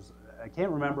think. I can't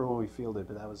remember when we fielded,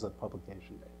 but that was the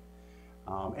publication date.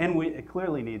 And it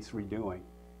clearly needs redoing.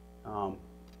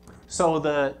 So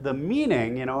the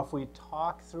meaning, you know, if we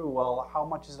talk through, well, how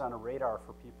much is on a radar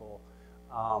for people?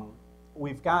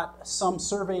 We've got some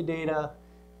survey data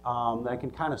that I can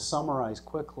kind of summarize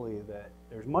quickly that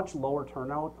there's much lower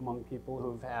turnout among people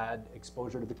who've had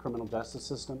exposure to the criminal justice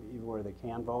system, even where they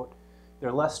can vote.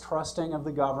 They're less trusting of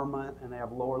the government, and they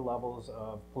have lower levels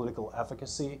of political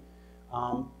efficacy.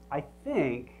 I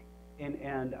think,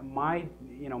 and my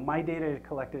data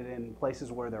collected in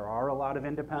places where there are a lot of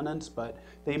independents, but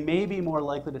they may be more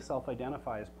likely to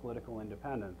self-identify as political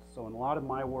independents. So in a lot of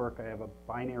my work, I have a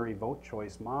binary vote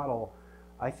choice model.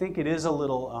 I think it is a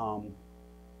little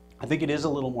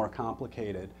more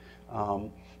complicated,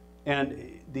 and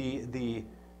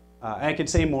I can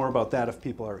say more about that if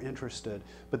people are interested.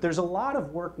 But there's a lot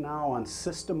of work now on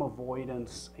system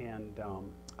avoidance, and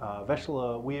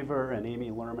Veshla Weaver and Amy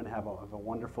Lerman have a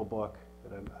wonderful book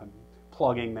that I'm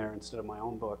plugging there instead of my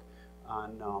own book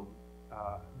on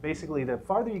basically the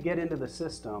farther you get into the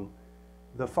system,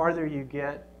 the farther you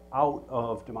get out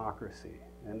of democracy.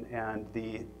 And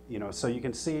so you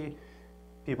can see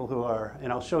people who are,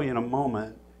 and I'll show you in a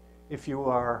moment, if you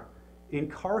are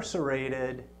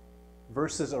incarcerated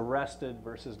versus arrested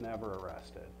versus never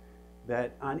arrested,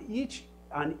 that on each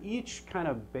kind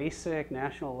of basic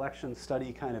national election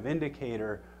study kind of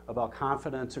indicator about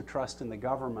confidence or trust in the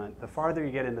government, the farther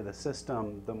you get into the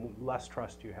system, the less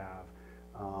trust you have,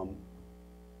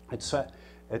 et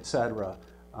cetera.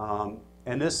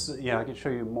 And this, yeah, I can show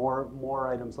you more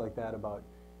items like that about.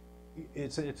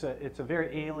 It's a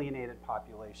very alienated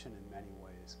population in many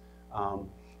ways.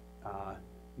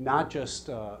 Not just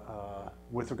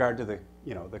with regard to the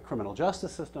criminal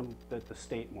justice system, but the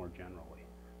state more generally.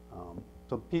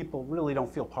 So people really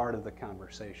don't feel part of the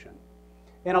conversation.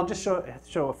 And I'll just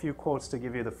show a few quotes to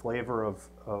give you the flavor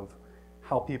of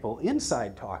how people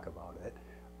inside talk about it.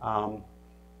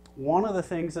 One of the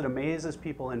things that amazes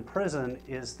people in prison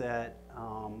is that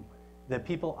that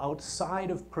people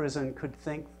outside of prison could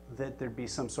think that there'd be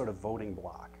some sort of voting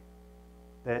block.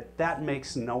 That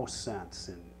makes no sense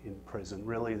in prison,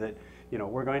 really. That, you know,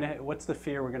 we're going to, what's the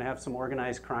fear? We're going to have some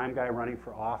organized crime guy running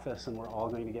for office and we're all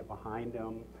going to get behind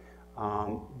him.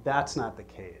 That's not the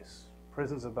case.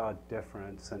 Prison's about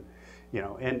difference, and, you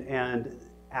know, and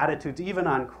attitudes, even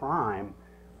on crime,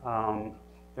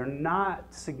 they're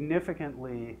not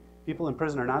significantly, people in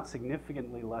prison are not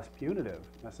significantly less punitive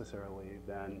necessarily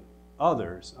than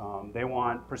others. They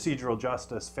want procedural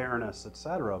justice, fairness,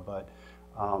 etc., but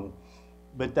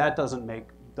that doesn't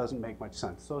make much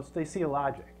sense. So they see a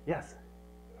logic. Yes?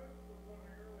 I was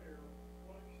wondering earlier,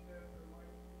 what extent there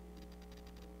might be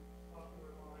in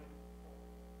popular mind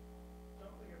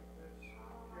something of this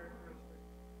characteristic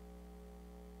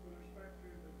with respect to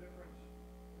the difference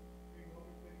between what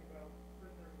we think about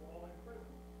prisoners while in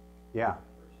prison Yeah.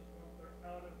 versus when they're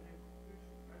out of the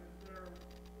institution. And is there,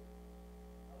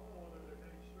 I don't know whether there's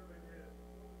any survey data that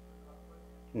shows this or not, but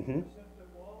Mm-hmm. the sense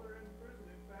that while they're in prison,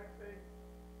 in fact, they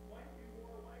might be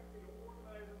more likely to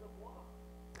organize as a block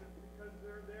just because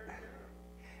they're there together.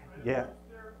 And Yeah.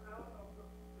 once they're out of the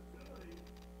facility,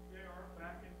 they are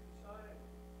back in society.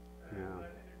 And Yeah.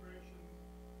 that integration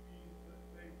means that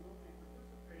they will be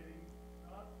participating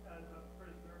not as a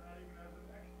prisoner, not even as an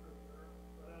ex-prisoner,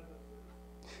 but as a citizen.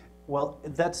 Well,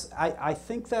 I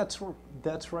think that's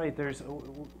right.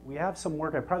 We have some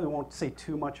work, I probably won't say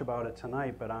too much about it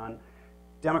tonight, but on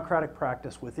democratic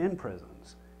practice within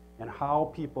prisons and how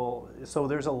people, so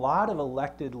there's a lot of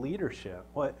elected leadership.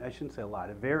 Well, I shouldn't say a lot,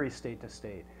 it varies state to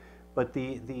state, but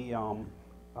but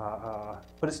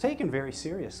it's taken very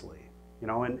seriously, you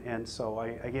know, and so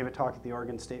I gave a talk at the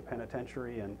Oregon State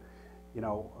Penitentiary, and, you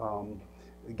know,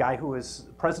 the guy who was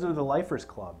president of the Lifers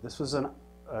Club, this was a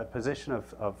position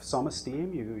of some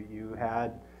esteem. You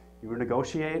were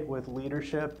negotiate with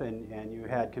leadership, and you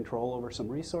had control over some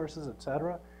resources, et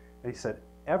cetera. And he said,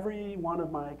 every one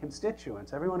of my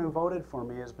constituents, everyone who voted for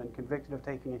me has been convicted of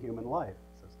taking a human life.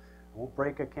 He says, I won't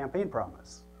break a campaign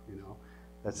promise, you know.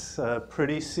 That's a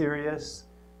pretty serious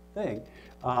thing.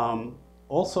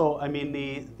 Also, I mean,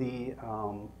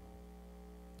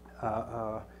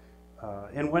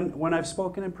 and when I've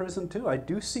spoken in prison too, I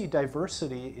do see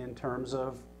diversity in terms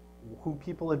of who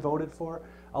people had voted for.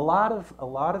 A lot of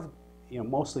you know,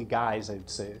 mostly guys, I'd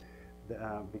say,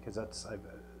 because I've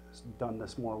done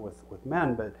this more with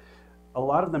men, but a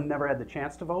lot of them never had the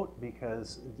chance to vote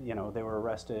because, you know, they were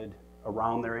arrested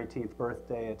around their 18th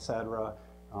birthday, etc.,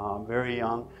 very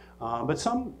young. But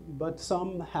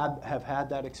some have had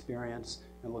that experience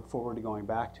and look forward to going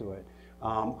back to it.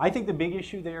 I think the big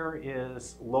issue there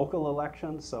is local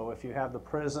elections. So if you have the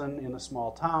prison in a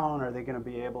small town, are they going to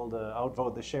be able to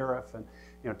outvote the sheriff? And,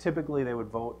 you know, typically they would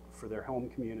vote for their home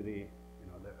community, you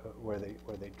know, where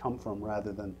they come from,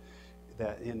 rather than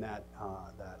that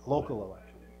local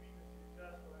election. I didn't mean to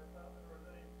suggest, but I thought there was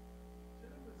any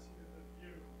tendency to the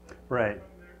view that Right.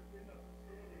 when they're in a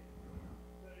facility,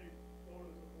 they vote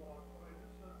as a block. But I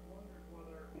just wondered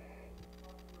whether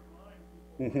popular mind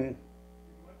people Mm-hmm.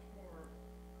 be much more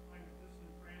kind of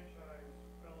disenfranchised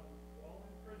felons while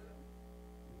in prison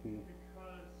Mm-hmm.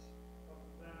 because of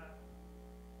that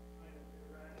kind of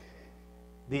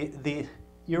interaction.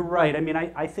 You're right. I mean,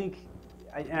 I think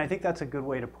that's a good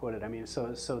way to put it. I mean, as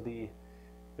I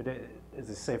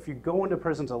say, if you go into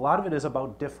prisons, a lot of it is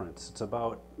about difference. It's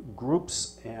about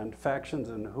groups and factions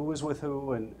and who is with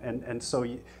who, and so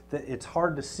it's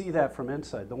hard to see that from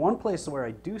inside. The one place where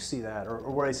I do see that,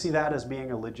 or where I see that as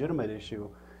being a legitimate issue,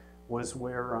 was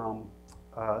where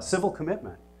civil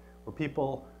commitment, where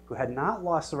people who had not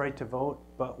lost the right to vote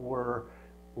but were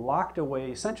locked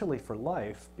away essentially for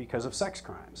life because of sex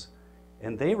crimes.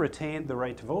 And they retained the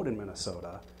right to vote in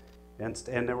Minnesota, and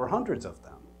there were hundreds of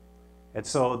them. And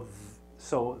so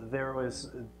there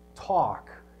was talk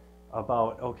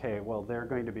about, okay, well, they're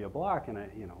going to be a block, and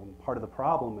you know, part of the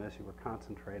problem is you were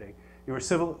concentrating. There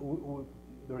was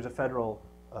a federal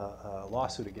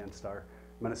lawsuit against our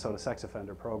Minnesota sex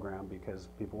offender program because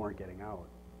people weren't getting out.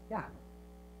 Yeah. I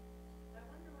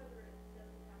wonder whether it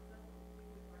doesn't have something to do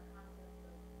with our concept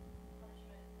of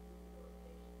punishment and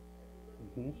rehabilitation. If we look at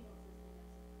the penal system, that's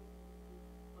supposed to do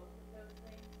both of those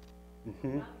things.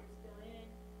 Mm-hmm. While you're still in,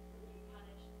 you're being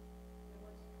punished, and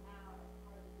once you come out, as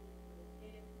part of the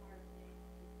rehabilitative part of things,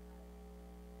 you kind of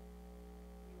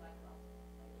be like lots of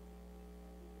like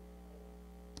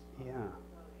Yeah.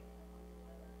 voting. I wonder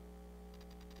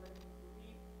whether you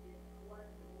believe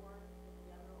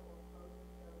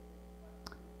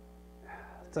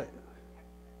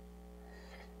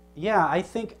Yeah, I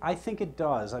think it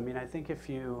does. I mean, I think if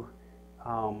you,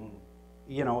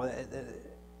 you know,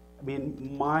 I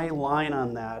mean, my line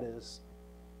on that is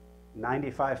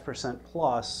 95%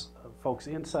 plus of folks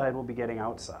inside will be getting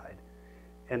outside.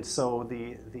 And so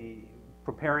the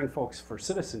preparing folks for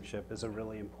citizenship is a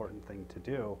really important thing to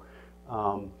do.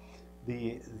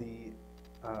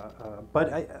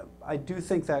 But I do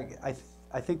think that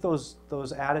I think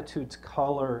those attitudes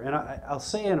color, and I'll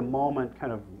say in a moment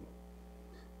kind of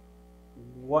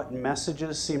what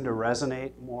messages seem to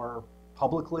resonate more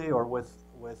publicly or with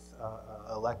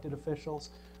elected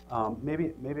officials.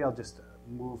 Maybe I'll just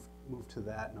move to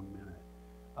that in a minute.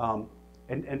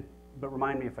 But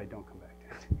remind me if I don't come back to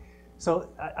it. So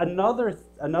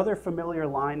another familiar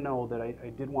line, though, that I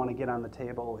did want to get on the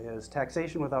table is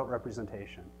taxation without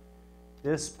representation.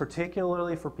 This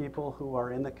particularly for people who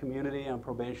are in the community on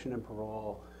probation and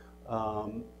parole.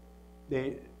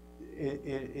 It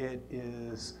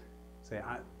is, say,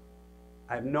 I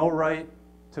have no right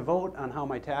to vote on how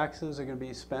my taxes are going to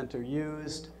be spent or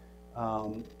used.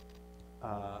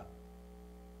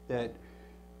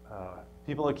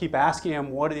 People will keep asking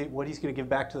him what he's going to give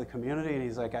back to the community, and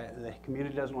he's like, the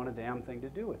community doesn't want a damn thing to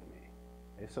do with me.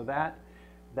 Okay, so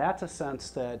that's a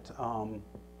sense that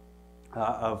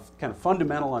of kind of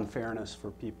fundamental unfairness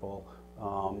for people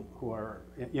who are,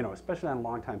 you know, especially on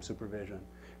long-time supervision.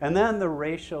 And then the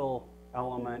racial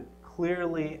element,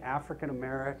 clearly African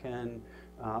American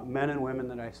men and women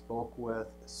that I spoke with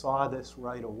saw this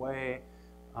right away.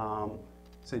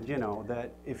 Said, you know,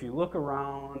 that if you look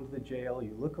around the jail,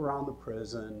 you look around the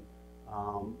prison,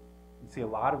 you see a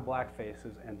lot of black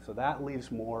faces, and so that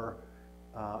leaves more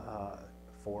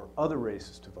for other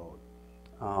races to vote.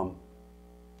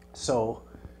 So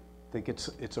I think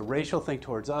it's a racial thing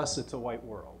towards us, it's a white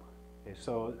world. Okay,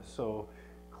 so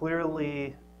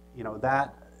clearly, you know,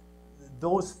 that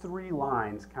those three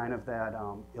lines, kind of that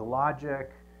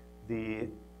illogic, the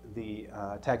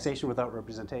taxation without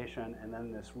representation, and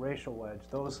then this racial wedge,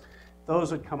 those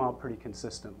would come out pretty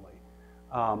consistently.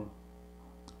 I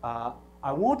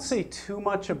won't say too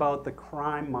much about the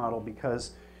crime model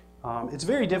because it's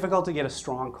very difficult to get a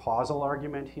strong causal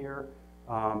argument here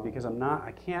because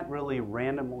I can't really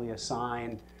randomly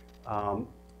assign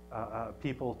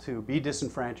people to be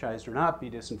disenfranchised or not be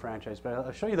disenfranchised, but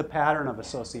I'll show you the pattern of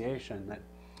association that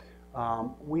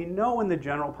we know in the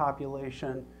general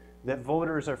population that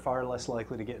voters are far less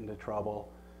likely to get into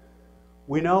trouble.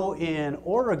 We know in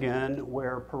Oregon,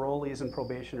 where parolees and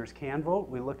probationers can vote,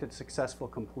 we looked at successful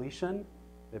completion.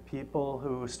 The people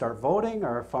who start voting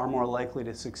are far more likely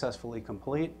to successfully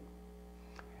complete.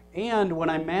 And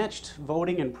when I matched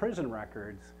voting and prison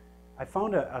records, I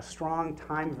found a strong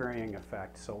time varying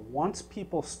effect. So once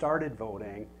people started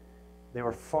voting, they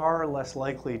were far less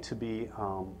likely to be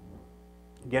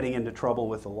getting into trouble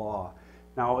with the law.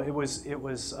 Now, it was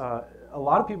a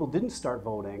lot of people didn't start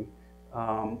voting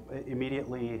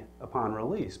immediately upon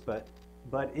release, but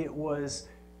it was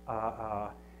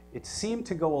it seemed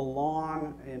to go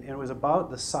along, and it was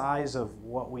about the size of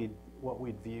what we'd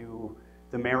view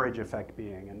the marriage effect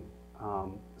being, and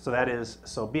so that is,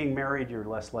 so being married, you're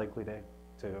less likely to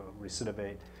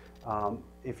recidivate.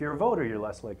 If you're a voter, you're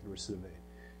less likely to recidivate.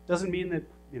 Doesn't mean that,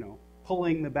 you know,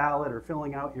 pulling the ballot or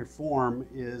filling out your form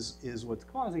is what's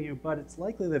causing you, but it's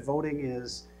likely that voting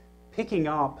is picking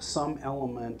up some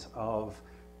element of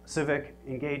civic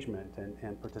engagement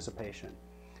and participation.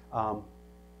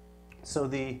 So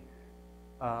and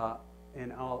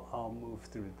I'll move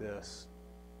through this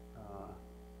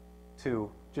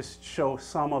to just show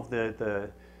some of the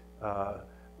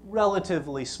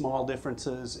relatively small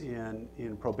differences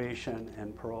in probation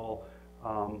and parole.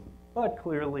 But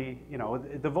clearly, you know,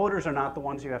 the voters are not the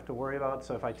ones you have to worry about.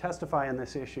 So if I testify on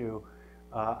this issue,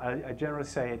 I generally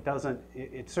say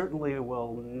it certainly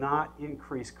will not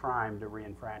increase crime to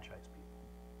re-enfranchise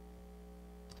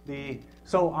people.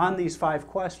 So on these 5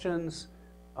 questions,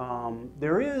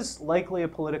 there is likely a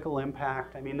political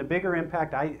impact. I mean, the bigger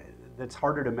impact that's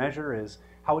harder to measure is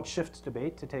how it shifts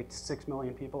debate to take 6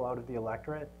 million people out of the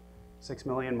electorate. 6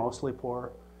 million, mostly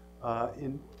poor.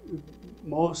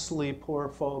 Mostly poor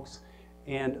folks,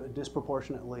 and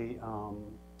disproportionately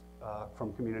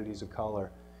from communities of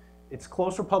color. It's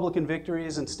close Republican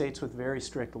victories in states with very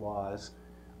strict laws.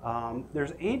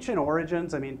 There's ancient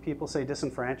origins. I mean, people say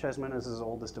disenfranchisement is as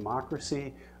old as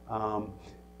democracy. But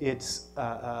it's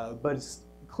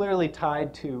clearly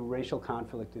tied to racial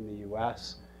conflict in the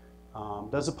US.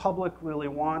 Does the public really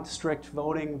want strict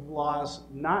voting laws?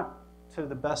 Not to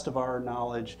the best of our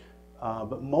knowledge.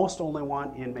 But most only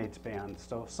want inmates banned.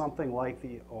 So something like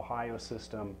the Ohio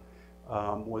system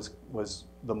was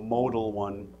the modal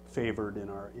one favored in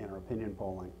our opinion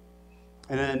polling.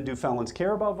 And then, do felons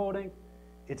care about voting?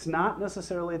 It's not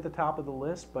necessarily at the top of the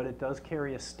list, but it does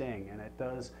carry a sting, and it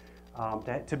does,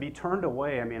 to be turned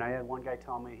away. I mean, I had one guy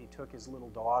tell me he took his little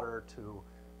daughter to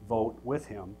vote with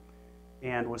him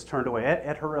and was turned away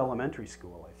at her elementary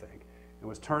school, I think, and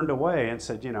was turned away and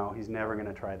said, you know, he's never going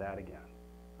to try that again.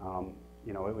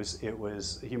 You know, it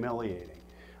was humiliating.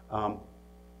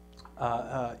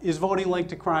 Is voting linked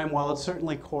to crime? Well, it's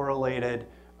certainly correlated,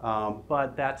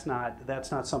 but that's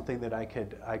not something that I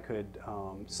could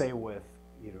say with,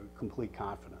 you know, complete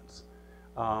confidence.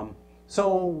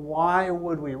 So why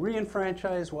would we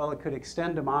re-enfranchise? Well, it could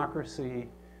extend democracy.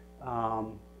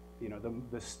 You know,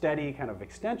 the steady kind of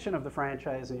extension of the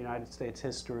franchise in United States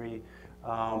history.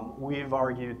 We've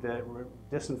argued that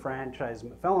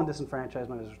felon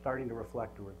disenfranchisement is starting to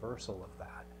reflect a reversal of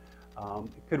that.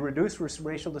 It could reduce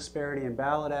racial disparity in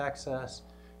ballot access,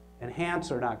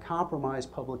 enhance or not compromise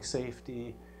public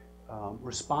safety,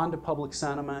 respond to public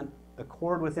sentiment,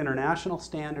 accord with international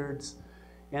standards,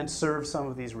 and serve some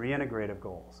of these reintegrative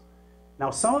goals.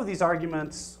 Now, some of these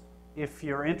arguments, if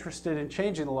you're interested in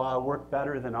changing the law, work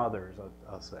better than others,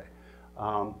 I'll say.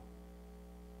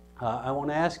 I want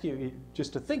to ask you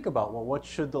just to think about, well, what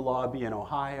should the law be in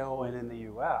Ohio and in the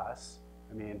US?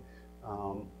 I mean,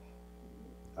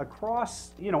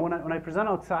 across, you know, when I present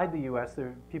outside the US,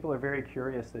 people are very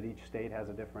curious that each state has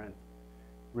a different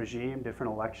regime,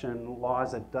 different election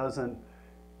laws. It doesn't,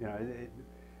 you know,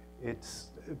 it's,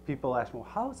 people ask, well,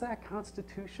 how is that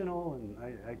constitutional? And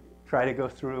I try to go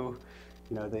through,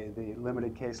 you know, the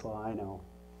limited case law I know.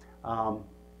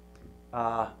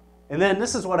 And then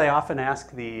this is what I often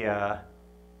ask the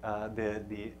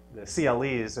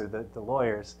CLEs or the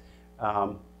lawyers.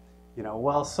 You know,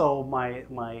 well, so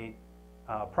my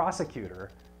prosecutor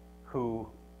who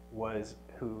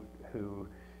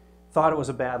thought it was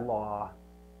a bad law,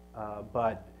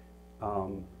 but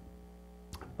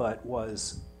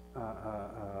was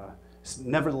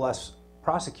nevertheless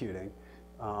prosecuting,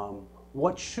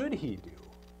 what should he do?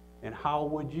 And how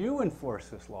would you enforce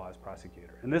this law as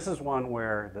prosecutor? And this is one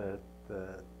where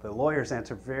the lawyers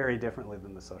answer very differently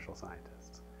than the social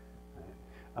scientists.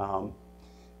 Right?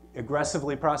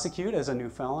 Aggressively prosecute as a new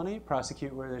felony,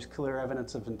 prosecute where there's clear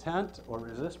evidence of intent, or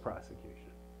resist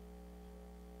prosecution.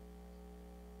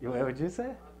 What would you say?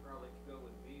 I'd probably go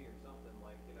with B or something,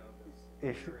 like, you know,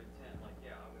 because your intent, like,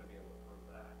 yeah, I'm going to be able to prove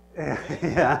that.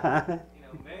 Maybe, Yeah. You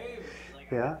know, maybe, like,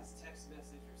 Yeah. I got this text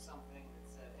message or something that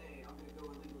said, hey, I'm going to go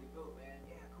illegally vote, man.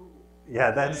 Yeah, cool.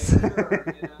 Yeah, that's. Okay,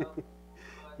 sure, you know? But,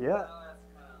 Yeah. no, that's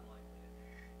kind of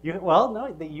unlikely. Well, no,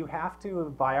 you have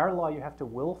to, by our law, you have to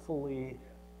willfully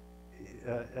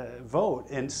vote,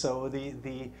 and so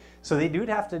so they did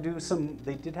have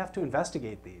to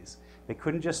investigate these. They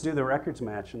couldn't just do the records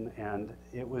match, and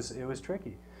it was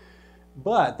tricky.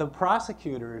 But the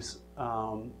prosecutors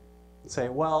say,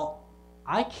 well,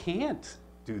 I can't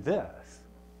do this.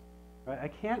 Right? I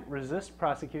can't resist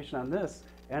prosecution on this,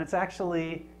 and it's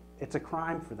a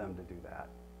crime for them to do that.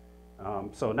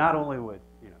 So not only would,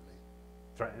 you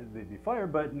know, they'd be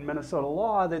fired, but in Minnesota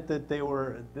law that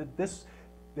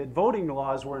voting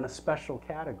laws were in a special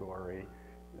category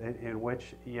in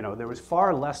which, you know, there was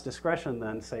far less discretion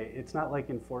than, say, it's not like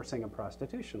enforcing a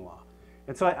prostitution law.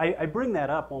 And so I bring that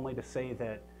up only to say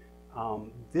that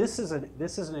this is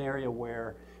an area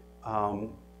where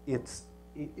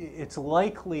it's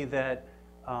likely that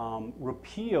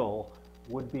repeal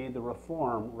would be the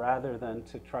reform rather than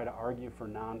to try to argue for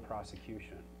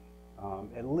non-prosecution,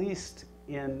 at least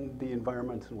in the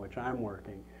environments in which I'm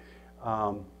working.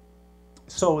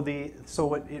 So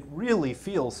it really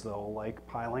feels, though, like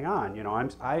piling on. You know,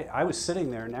 I was sitting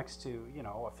there next to, you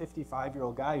know, a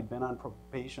 55-year-old guy who'd been on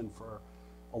probation for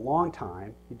a long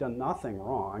time. He'd done nothing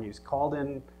wrong. He was called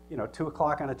in, you know, 2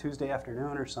 o'clock on a Tuesday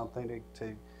afternoon or something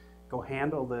to go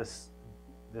handle this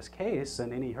case,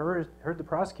 and then he heard the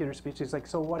prosecutor's speech. He's like,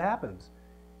 so what happens?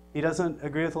 He doesn't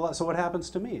agree with the law, so what happens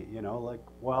to me? You know, like,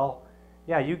 well,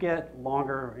 yeah, you get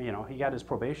longer, you know, he got his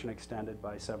probation extended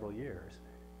by several years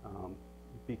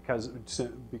because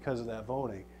of that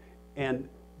voting. And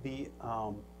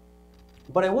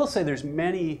but I will say there's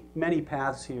many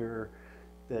paths here,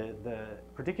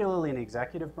 particularly in the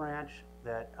executive branch,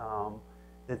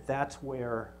 that's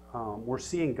where we're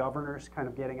seeing governors kind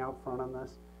of getting out front on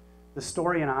this. The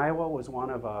story in Iowa was one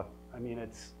of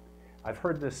I've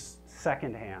heard this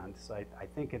secondhand, so I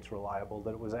think it's reliable, that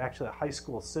it was actually a high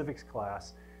school civics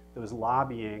class that was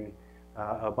lobbying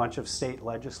a bunch of state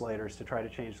legislators to try to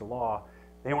change the law.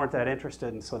 They weren't that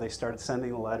interested, and so they started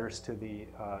sending the letters to the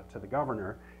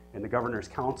governor and the governor's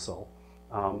council.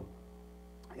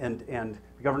 And the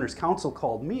governor's council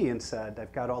called me and said,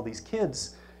 I've got all these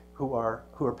kids who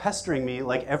are pestering me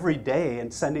like every day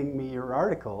and sending me your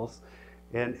articles.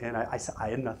 And I said, I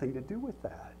had nothing to do with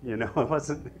that. You know, it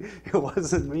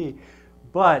wasn't me.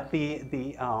 But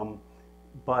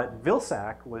but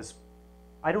Vilsack was,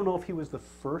 I don't know if he was the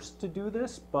first to do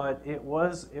this, but it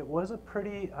was a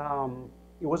pretty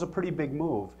big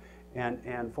move,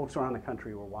 and folks around the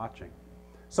country were watching.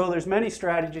 So there's many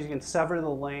strategies. You can sever the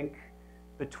link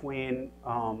between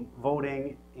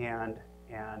voting and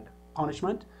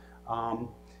punishment.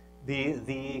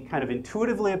 The kind of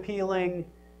intuitively appealing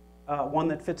one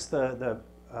that fits the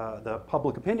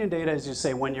public opinion data is you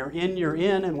say when you're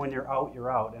in, and when you're out,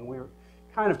 you're out. And we're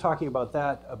kind of talking about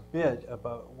that a bit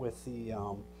with the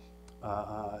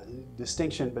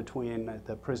distinction between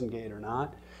the prison gate or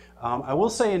not. I will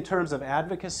say in terms of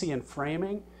advocacy and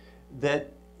framing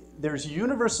that there's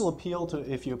universal appeal to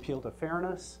if you appeal to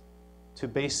fairness, to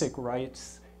basic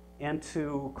rights, and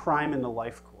to crime in the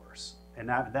life course. And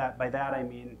by that I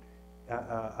mean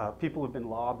people who've been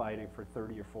law-abiding for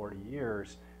 30 or 40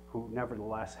 years who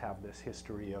nevertheless have this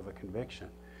history of a conviction.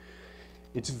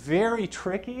 It's very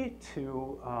tricky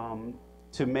to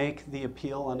make the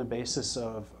appeal on the basis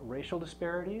of racial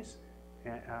disparities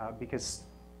because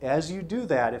as you do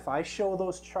that, if I show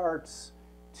those charts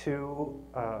to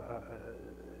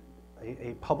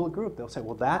a public group, they'll say,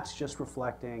 well, that's just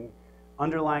reflecting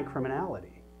underlying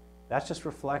criminality. That's just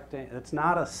reflecting, it's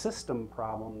not a system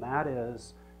problem, that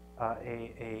is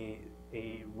a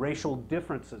racial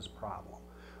differences problem.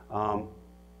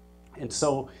 And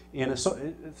so,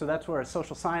 so that's where a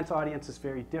social science audience is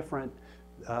very different,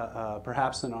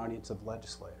 perhaps than an audience of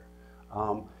legislator.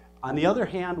 On the other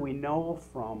hand, we know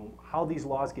from how these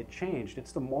laws get changed,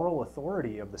 it's the moral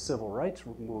authority of the civil rights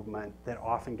movement that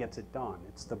often gets it done.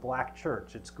 It's the black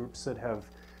church, it's groups that have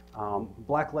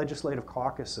black legislative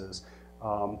caucuses.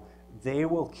 They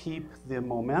will keep the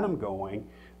momentum going.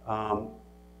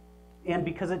 And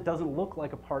because it doesn't look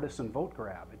like a partisan vote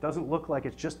grab. It doesn't look like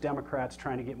it's just Democrats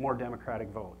trying to get more Democratic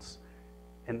votes.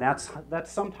 And that's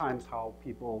sometimes how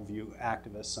people view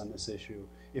activists on this issue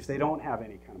if they don't have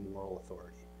any kind of moral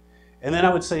authority. And then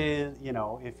I would say, you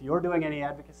know, if you're doing any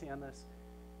advocacy on this,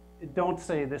 don't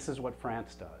say this is what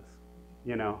France does.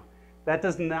 You know, that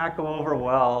does not go over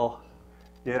well.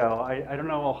 You know, I don't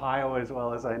know Ohio as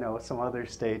well as I know some other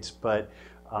states, but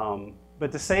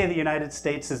to say the United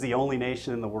States is the only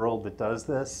nation in the world that does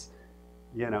this,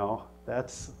 you know,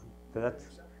 that's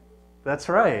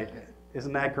right.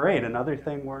 Isn't that great? Another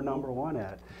thing we're #1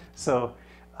 at. So,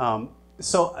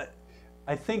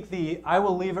 I think I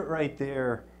will leave it right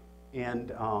there,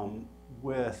 and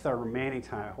with our remaining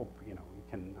time, I hope we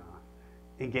can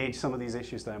engage some of these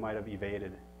issues that I might have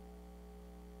evaded.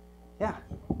 Yeah.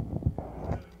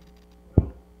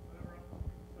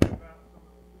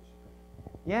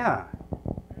 Yeah.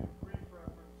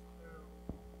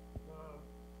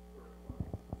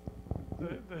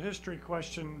 The history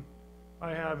question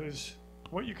I have is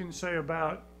what you can say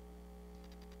about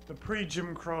the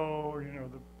pre-Jim Crow, you know,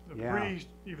 the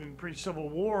even pre-Civil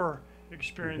War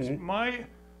experience. Mm-hmm. My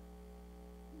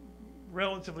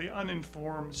relatively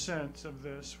uninformed sense of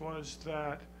this was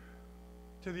that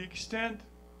to the extent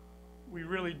we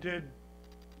really did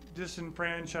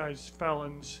disenfranchise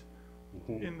felons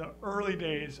mm-hmm. in the early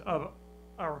days of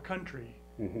our country,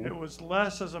 mm-hmm. it was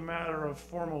less as a matter of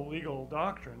formal legal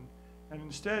doctrine and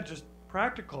instead just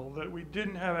practical, that we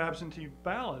didn't have absentee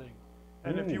balloting.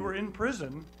 And if you were in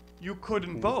prison, you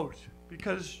couldn't vote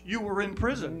because you were in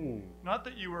prison, not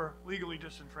that you were legally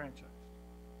disenfranchised.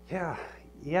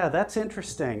 Yeah, that's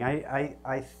interesting.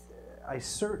 I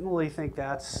certainly think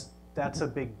that's a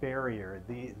big barrier.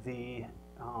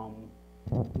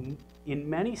 In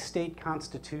many state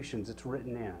constitutions, it's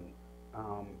written in.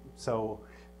 So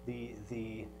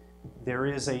there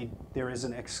is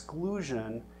an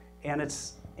exclusion, and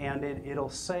it'll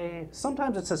say,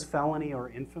 sometimes it says felony or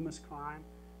infamous crime.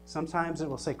 Sometimes it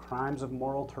will say crimes of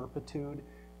moral turpitude,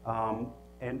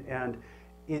 and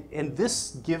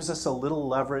this gives us a little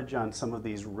leverage on some of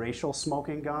these racial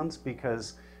smoking guns,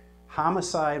 because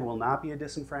homicide will not be a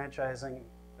disenfranchising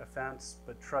offense,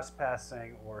 but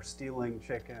trespassing or stealing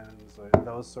chickens or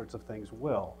those sorts of things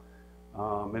will.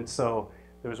 And so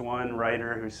there was one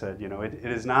writer who said, it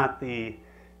is not the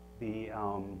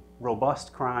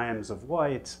robust crimes of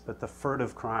whites, but the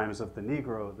furtive crimes of the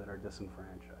Negro that are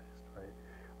disenfranchised,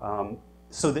 right?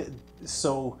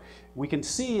 So we can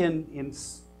see in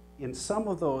some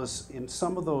of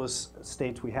those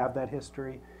states we have that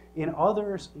history. In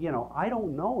others, I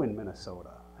don't know in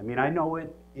Minnesota. I mean, I know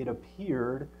it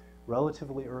appeared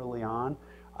relatively early on.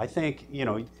 I think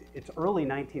it's early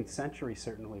 19th century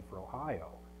certainly for Ohio.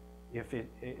 If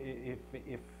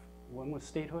when was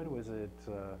statehood? Was it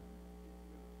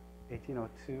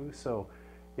 1802? So,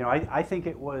 you know, I think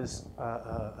it was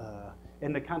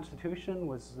in the Constitution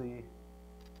was the.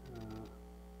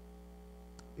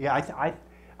 Yeah,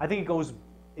 I think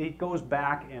it goes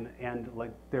back and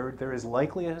like there is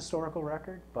likely a historical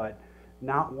record, but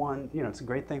not one. You know, it's a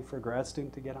great thing for a grad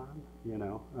student to get on. You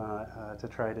know, to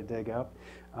try to dig up,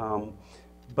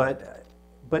 but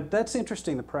that's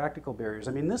interesting. The practical barriers.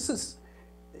 I mean,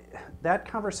 that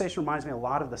conversation reminds me a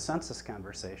lot of the census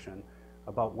conversation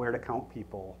about where to count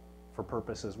people for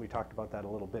purposes. We talked about that a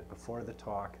little bit before the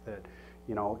talk. That,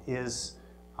 you know,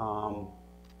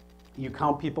 you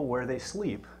count people where they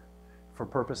sleep for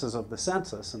purposes of the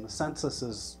census, and the census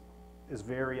is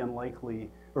very unlikely,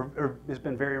 or has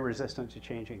been very resistant to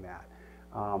changing that.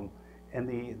 And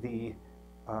the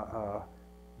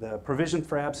provision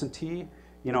for absentee,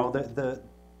 you know,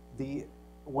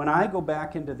 when I go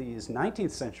back into these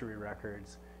 19th century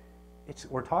records,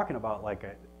 we're talking about like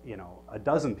a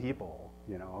dozen people,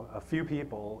 you know, a few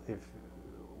people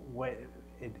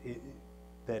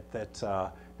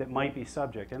that might be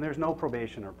subject, and there's no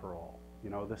probation or parole. You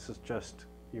know, this is just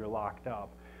you're locked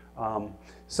up.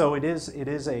 So it is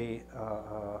a.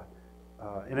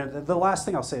 And the last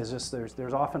thing I'll say is just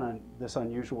there's often this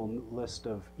unusual list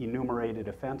of enumerated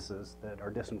offenses that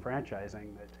are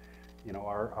disenfranchising that, you know,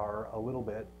 are a little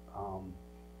bit.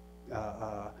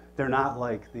 They're not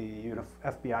like the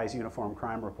FBI's uniform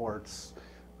crime reports,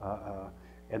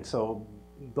 and so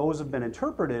those have been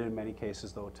interpreted in many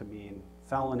cases, though, to mean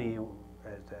felony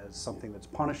as something that's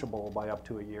punishable by up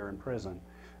to a year in prison,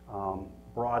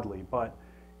 broadly. But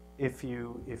if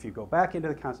you go back into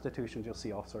the constitutions, you'll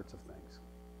see all sorts of things,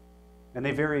 and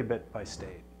they vary a bit by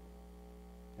state.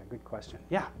 Yeah, good question.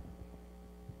 Yeah.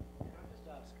 Can I just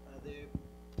ask, are there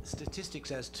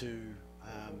statistics as to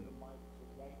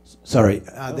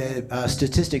are there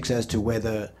statistics as to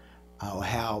whether or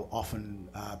how often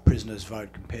prisoners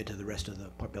vote compared to the rest of the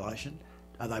population?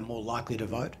 Are they more likely to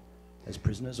vote as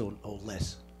prisoners or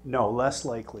less? No, less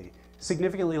likely.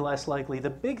 Significantly less likely.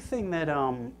 The big thing that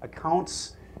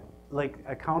accounts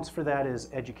for that is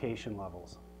education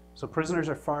levels. So prisoners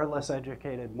are far less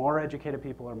educated. More educated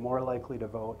people are more likely to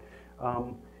vote.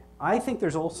 I think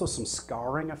there's also some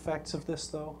scarring effects of this,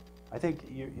 though. I think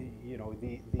you know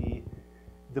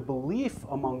the belief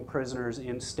among prisoners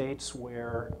in states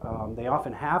where they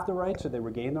often have the rights or they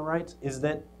regain the rights is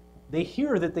that they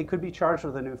hear that they could be charged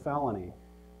with a new felony.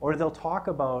 Or they'll talk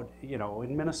about, you know,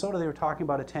 in Minnesota they were talking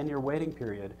about a 10-year waiting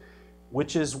period,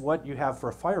 which is what you have for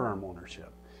a firearm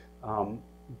ownership.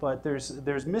 But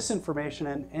there's misinformation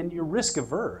and you're risk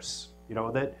averse, you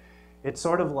know, that it's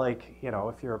sort of like, you know,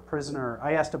 if you're a prisoner.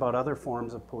 I asked about other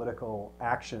forms of political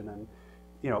action, and,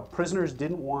 you know, prisoners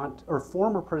didn't want, or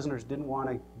former prisoners didn't want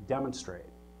to demonstrate.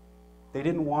 They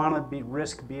didn't want to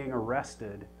risk being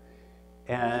arrested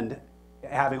and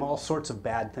having all sorts of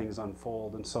bad things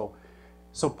unfold. And so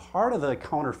part of the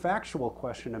counterfactual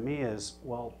question to me is,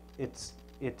 well, it's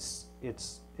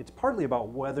partly about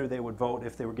whether they would vote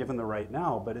if they were given the right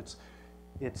now, but it's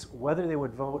whether they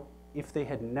would vote if they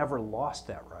had never lost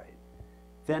that right.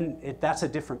 Then that's a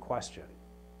different question.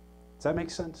 Does that make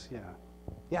sense? Yeah.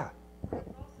 Yeah. There's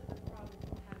also the problem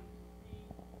of having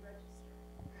to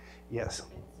re-register. Yes. And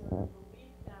so the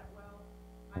belief that, well,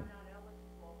 I'm not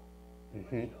eligible,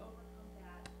 once you overcome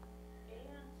that and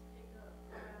take a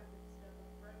proactive step of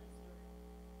registering,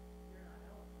 you're not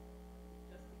eligible.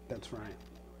 Just because That's you right. have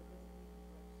to or doesn't mean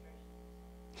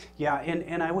registration. Yeah,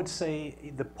 and I would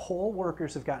say the poll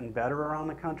workers have gotten better around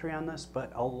the country on this,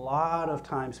 but a lot of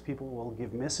times people will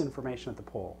give misinformation at the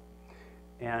poll.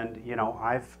 And, you know,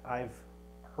 I've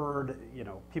heard, you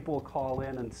know, people will call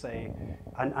in and say,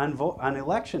 on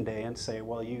election day and say,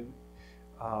 well, you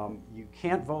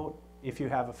can't vote if you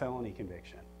have a felony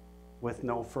conviction, with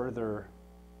no further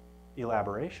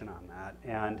elaboration on that.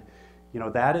 And, you know,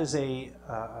 that is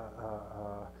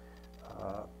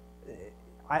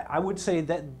I would say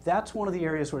that's one of the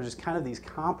areas where there's kind of these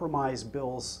compromise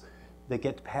bills that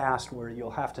get passed where you'll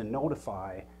have to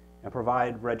notify and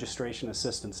provide registration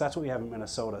assistance. That's what we have in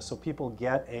Minnesota. So people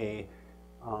get a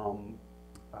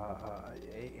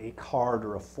card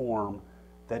or a form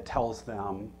that tells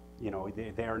them, you know,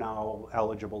 they are now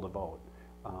eligible to vote.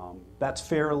 That's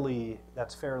fairly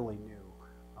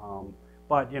new.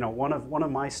 But, you know, one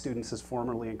of my students is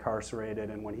formerly incarcerated,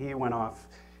 and when he went off,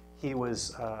 he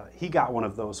got one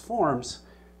of those forms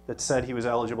that said he was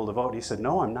eligible to vote. He said,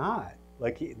 "No, I'm not."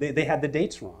 Like they had the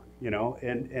dates wrong, you know,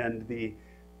 and the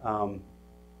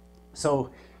so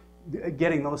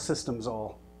getting those systems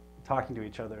all talking to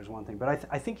each other is one thing. But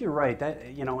I think you're right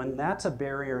that, you know, and that's a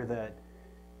barrier that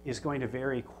is going to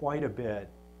vary quite a bit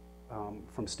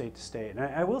from state to state. And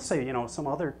I will say, you know, some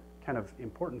other kind of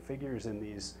important figures in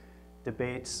these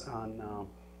debates on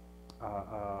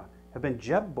have been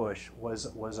Jeb Bush was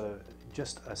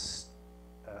just a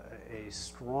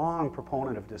strong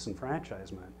proponent of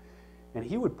disenfranchisement, and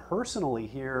he would personally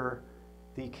hear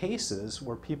the cases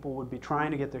where people would be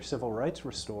trying to get their civil rights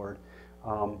restored,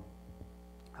 and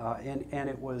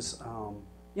it was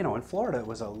you know, in Florida it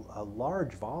was a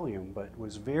large volume, but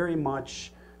was very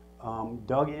much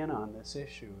dug in on this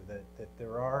issue that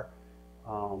there are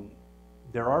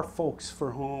folks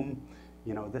for whom,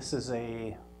 you know, this is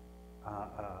a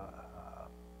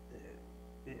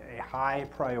high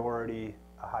priority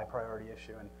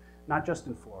issue, and not just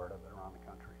in Florida but around the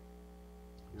country.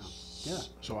 Yeah.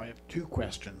 So I have two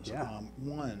questions. Yeah.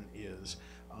 One is,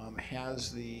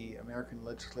 has the American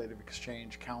Legislative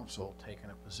Exchange Council taken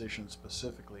a position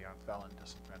specifically on felon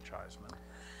disenfranchisement?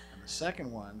 And the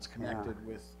second one's connected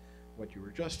with what you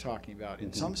were just talking about.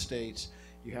 In some states,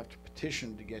 you have to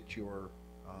petition to get your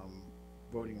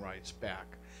voting rights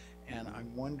back. And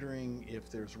I'm wondering if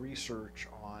there's research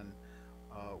on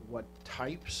what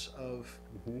types of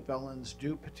felons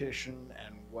do petition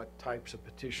and what types of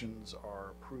petitions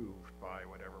are approved by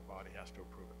whatever body has to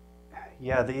approve it.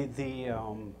 Yeah,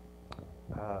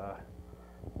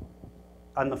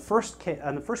 on the first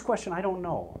question, I don't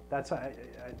know. That's I'm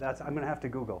going to have to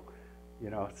Google, you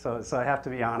know. So I have to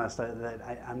be honest.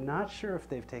 I'm not sure if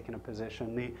they've taken a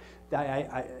position.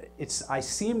 I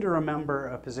seem to remember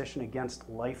a position against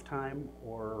lifetime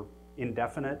or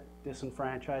indefinite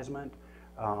disenfranchisement,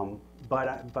 but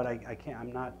I can't.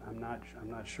 I'm not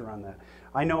sure on that.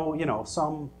 I know, you know,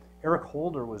 Eric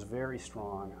Holder was very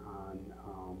strong on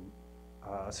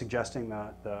suggesting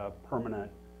the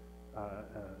permanent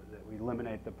that we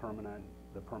eliminate the permanent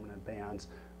bans,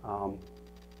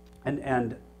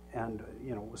 and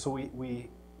you know, so we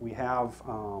have,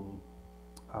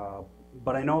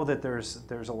 but I know that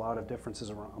there's a lot of differences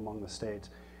among the states.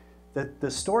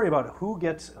 The story about who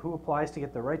applies to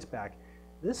get their rights back,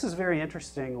 this is very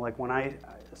interesting. Like when I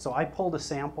pulled a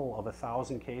sample of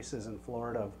 1,000 cases in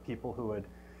Florida of people who had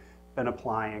been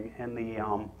applying, and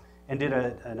and did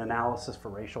an analysis for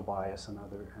racial bias and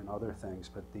other things.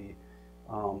 But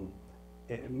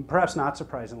perhaps not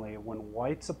surprisingly, when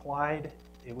whites applied,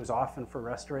 it was often for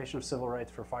restoration of civil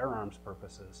rights for firearms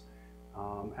purposes.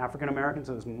 African Americans,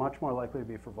 it was much more likely to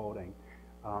be for voting.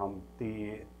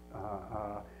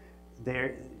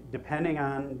 Depending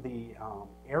on the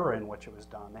era in which it was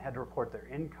done, they had to report their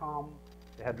income,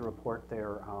 they had to report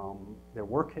their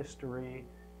work history,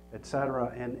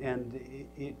 etc. And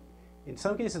in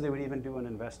some cases, they would even do an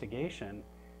investigation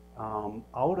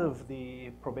out of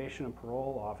the probation and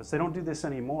parole office. They don't do this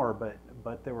anymore,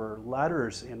 but there were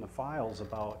letters in the files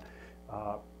about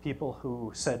people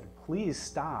who said, please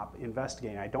stop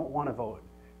investigating. I don't want to vote,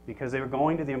 because they were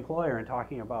going to the employer and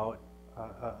talking about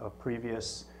a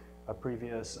previous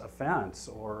offense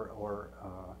or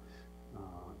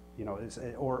you know,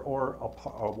 or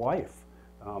a wife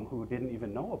who didn't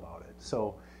even know about it.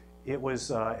 So it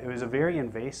was a very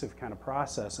invasive kind of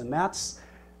process, and that's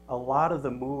a lot of the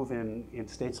move in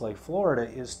states like Florida,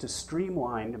 is to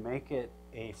streamline, to make it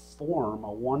a form,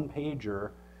 a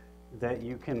one-pager that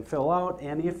you can fill out,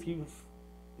 and if you've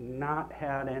not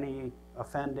had any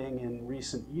offending in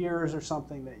recent years or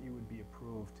something, that you would be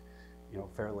approved, you know,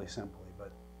 fairly simply.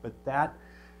 But that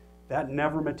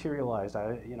never materialized.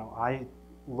 I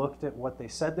looked at what they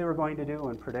said they were going to do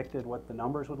and predicted what the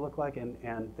numbers would look like,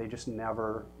 and they just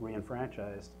never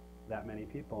re-enfranchised that many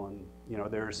people. And you know,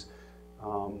 there's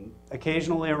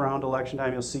occasionally around election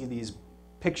time, you'll see these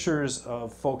pictures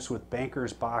of folks with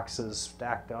bankers' boxes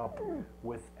stacked up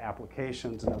with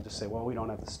applications, and they'll just say, well, we don't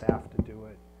have the staff to do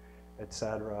it,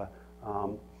 etc.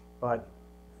 But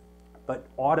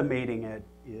automating it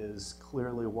is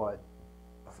clearly what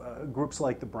groups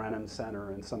like the Brennan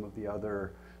Center and some of the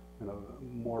other, you know,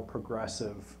 more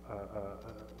progressive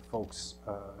folks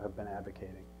have been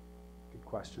advocating. Good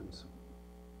questions.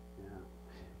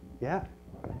 Yeah.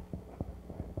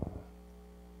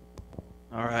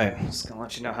 All right, I'm just gonna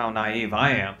let you know how naive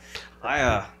I am.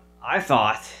 I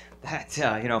thought that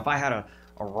you know, if I had a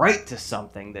right to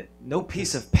something, that no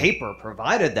piece of paper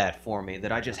provided that for me,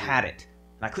 that I just had it,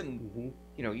 and I couldn't.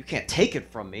 You know, you can't take it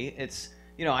from me. It's,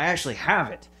 you know, I actually have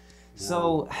it.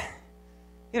 So,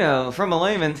 you know, from a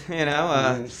layman, you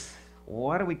know,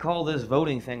 why do we call this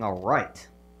voting thing a right?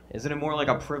 Isn't it more like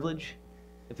a privilege?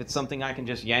 If it's something I can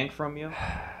just yank from you,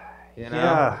 you know?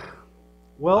 Yeah.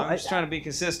 Well, I'm just trying to be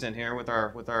consistent here with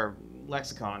our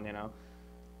lexicon, you know.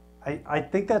 I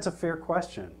think that's a fair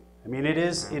question. I mean, it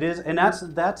is, and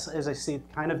that's as I see,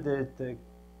 kind of the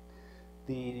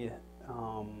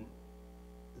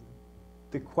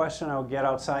the question I'll get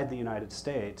outside the United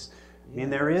States. I mean,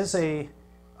 there is the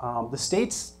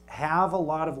states have a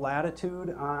lot of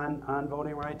latitude on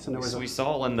voting rights, and We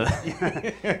saw in the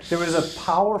there was a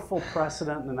powerful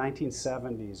precedent in the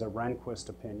 1970s, a Rehnquist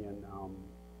opinion,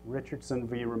 Richardson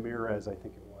v. Ramirez, I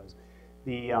think it was,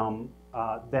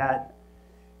 that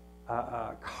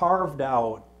carved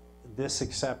out this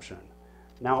exception.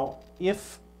 Now,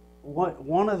 if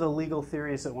one of the legal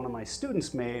theories that one of my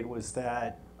students made was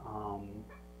that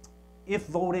if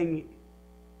voting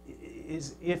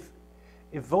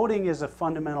is a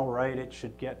fundamental right, it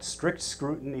should get strict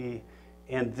scrutiny,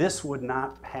 and this would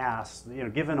not pass,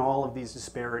 given all of these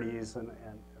disparities and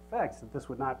effects, that this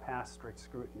would not pass strict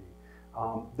scrutiny.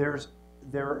 There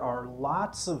are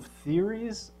lots of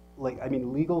theories,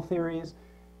 legal theories,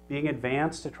 being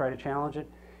advanced to try to challenge it.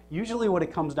 Usually what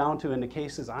it comes down to in the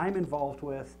cases I'm involved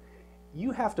with,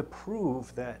 you have to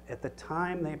prove that at the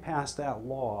time they passed that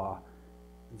law,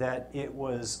 that it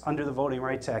was, under the Voting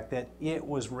Rights Act, that it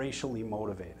was racially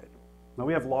motivated. Now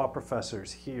we have law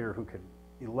professors here who could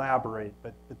elaborate,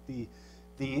 but we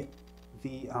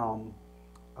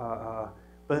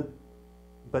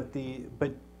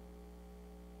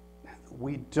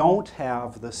don't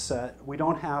have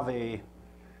a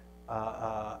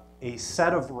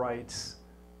set of rights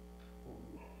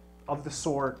of the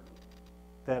sort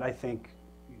that I think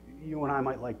you and I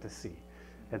might like to see.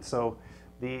 And so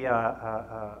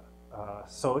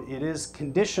so it is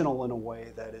conditional in a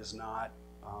way that is not,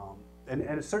 and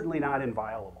it's certainly not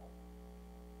inviolable.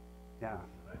 Yeah.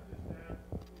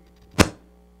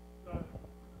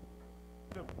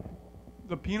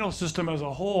 The penal system as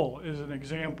a whole is an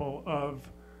example of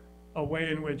a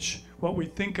way in which what we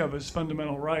think of as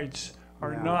fundamental rights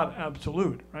are not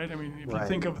absolute, right? I mean, if you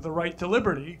think of the right to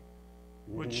liberty,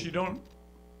 which you don't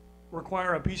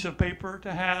require a piece of paper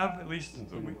to have, at least.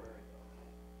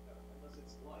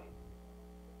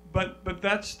 But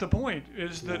that's the point,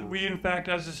 is that we, in fact,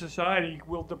 as a society,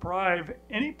 will deprive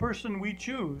any person we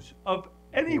choose of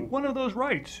any one of those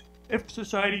rights, if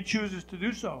society chooses to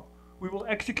do so. We will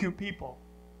execute people,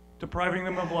 depriving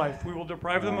them of life. We will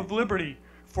deprive them of liberty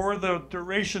for the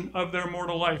duration of their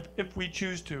mortal life, if we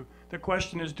choose to. The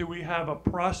question is, do we have a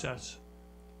process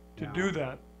to do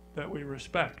that we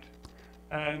respect?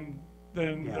 And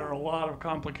then there are a lot of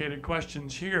complicated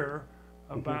questions here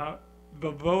about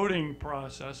the voting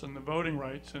process and the voting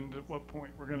rights, and at what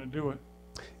point we're going to do it.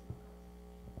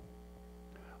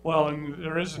 Well, and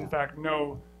there is, in fact,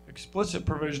 no explicit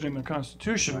provision in the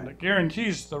Constitution that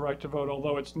guarantees the right to vote,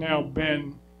 although it's now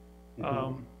been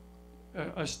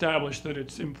established that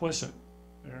it's implicit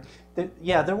there.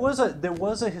 There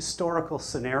was a historical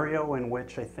scenario in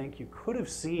which I think you could have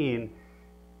seen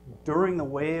during the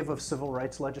wave of civil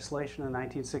rights legislation in the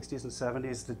 1960s and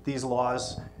 70s that these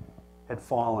laws had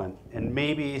fallen, and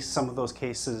maybe some of those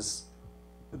cases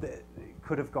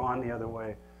could have gone the other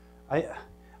way. I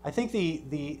think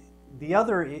the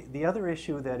other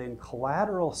issue that in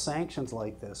collateral sanctions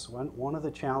like this, one of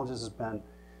the challenges has been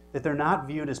that they're not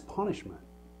viewed as punishment,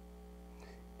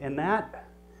 and that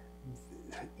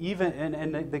even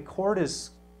and the court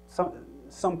is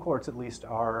some courts at least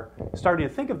are starting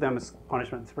to think of them as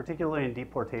punishments, particularly in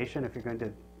deportation. If you're going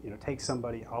to take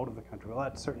somebody out of the country, well,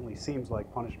 that certainly seems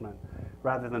like punishment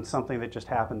rather than something that just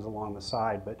happens along the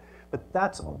side. But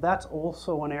that's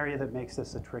also an area that makes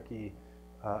this a tricky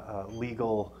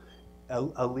legal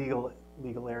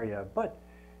area. But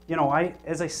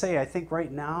as I say, I think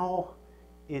right now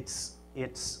it's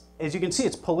as you can see,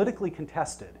 it's politically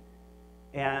contested.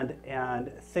 And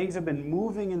things have been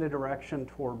moving in the direction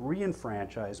toward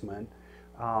re-enfranchisement,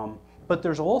 but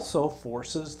there's also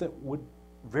forces that would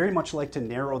very much like to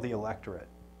narrow the electorate,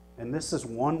 and this is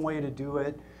one way to do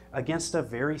it against a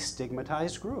very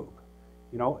stigmatized group,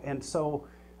 And so,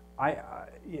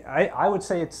 I would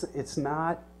say it's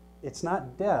not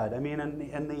dead. I mean,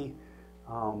 in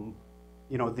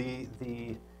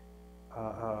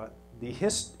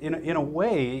a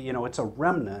way, it's a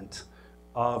remnant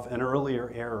of an earlier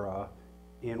era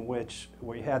in which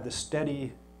we had the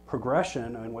steady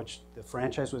progression in which the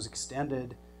franchise was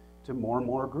extended to more and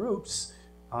more groups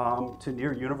to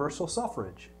near universal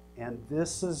suffrage. And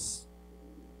this is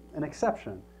an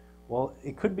exception. Well,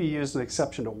 it could be used as an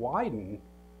exception to widen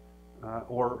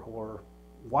or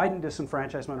widen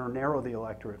disenfranchisement or narrow the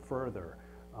electorate further.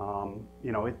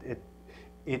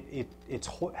 It's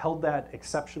held that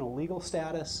exceptional legal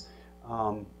status.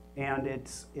 And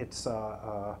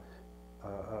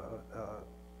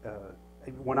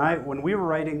when we were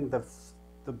writing the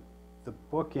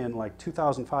book in like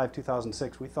 2005,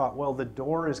 2006, we thought, well, the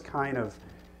door is kind of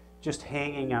just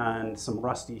hanging on some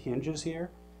rusty hinges here,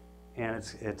 and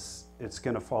it's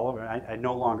going to fall over. I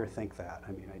no longer think that.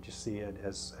 I mean, I just see it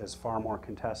as far more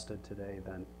contested today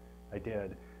than I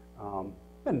did.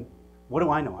 And what do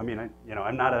I know? I mean,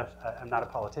 I'm not a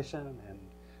politician, and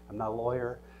I'm not a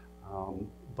lawyer,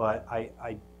 but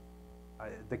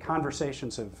the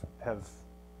conversations have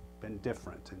been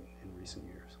different in recent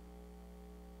years.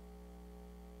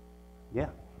 Yeah.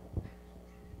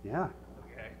 Yeah.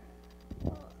 Okay.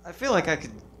 I feel like I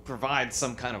could provide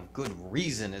some kind of good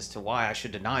reason as to why I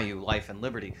should deny you life and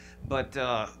liberty, but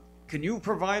can you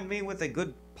provide me with a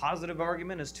good positive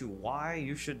argument as to why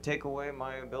you should take away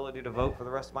my ability to vote for the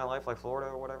rest of my life, like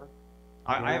Florida or whatever?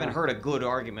 I haven't heard a good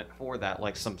argument for that,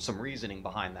 like some reasoning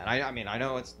behind that. I mean, I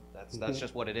know that's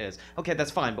just what it is. Okay,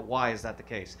 that's fine, but why is that the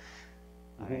case?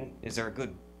 Is there a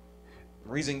good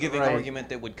reason-giving argument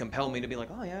that would compel me to be like,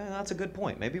 oh yeah, that's a good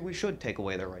point. Maybe we should take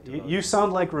away their right to vote. You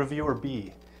sound like Reviewer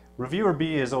B. Reviewer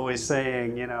B is always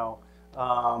saying, you're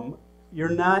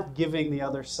not giving the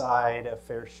other side a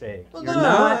fair shake. Well, you're no,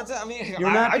 not. I mean,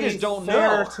 I just don't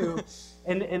fair know.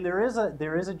 And there is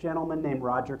a gentleman named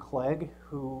Roger Clegg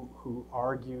who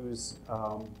argues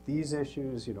these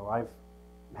issues. I've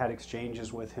had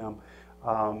exchanges with him.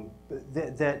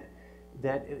 That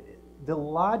the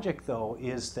logic, though,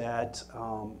 is that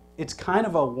it's kind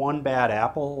of a one bad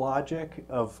apple logic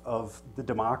of the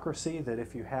democracy. That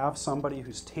if you have somebody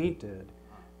who's tainted,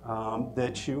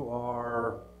 that you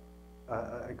are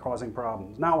causing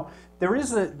problems. Now, there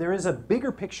is a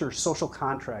bigger picture social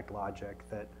contract logic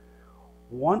that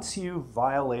once you've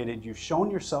violated, you've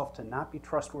shown yourself to not be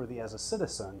trustworthy as a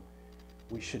citizen,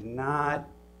 we should not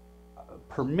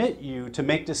permit you to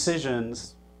make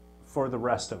decisions for the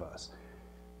rest of us.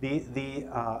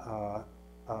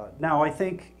 Now, I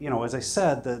think, as I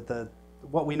said,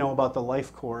 what we know about the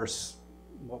life course,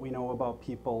 what we know about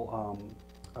people,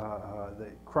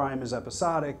 that crime is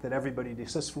episodic, that everybody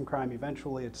desists from crime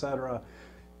eventually, etc.,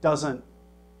 doesn't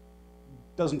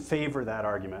favor that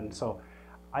argument. And so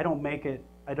I don't make it.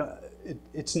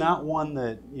 It's not one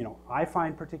that I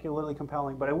find particularly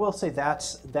compelling. But I will say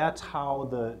that's how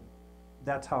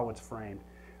it's framed.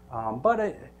 But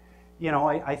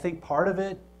I think part of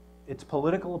its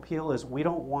political appeal is we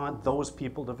don't want those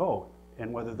people to vote.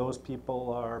 And whether those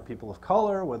people are people of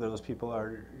color, whether those people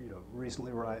are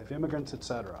recently arrived immigrants,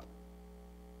 etc.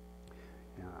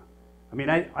 Yeah, I mean,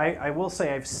 I will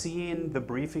say I've seen the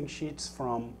briefing sheets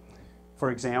from, for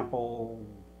example,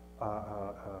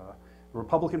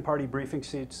 Republican Party briefing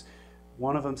sheets.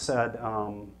 One of them said,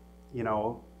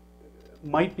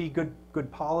 might be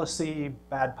good policy,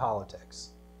 bad politics.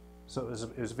 So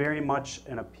it was very much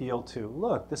an appeal to,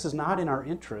 look, this is not in our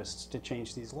interests to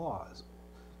change these laws.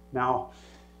 Now,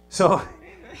 so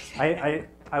I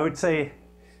would say,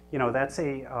 that's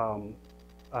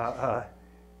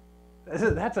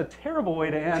that's a terrible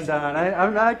way to end on.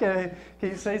 I'm not gonna. Can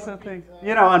you say something?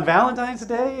 On Valentine's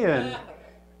Day, and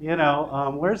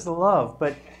where's the love?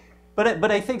 But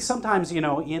I think sometimes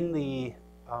in the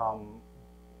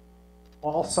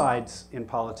all sides in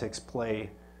politics play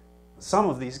some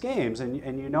of these games, and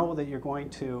that you're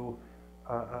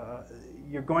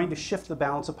going to shift the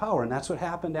balance of power, and that's what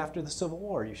happened after the Civil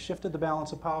War. You shifted the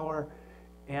balance of power,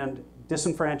 and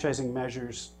disenfranchising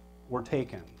measures were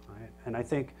taken, right? And I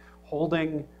think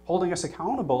holding us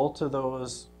accountable to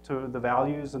the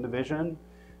values and the vision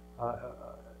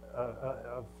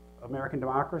of American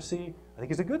democracy, I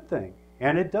think is a good thing,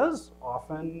 and it does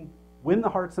often win the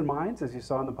hearts and minds, as you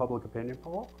saw in the public opinion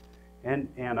poll,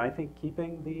 and I think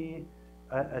keeping the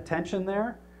attention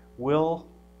there will.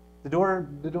 The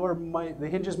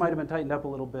hinges might have been tightened up a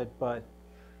little bit, but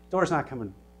the door's not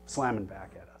coming slamming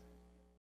back at us.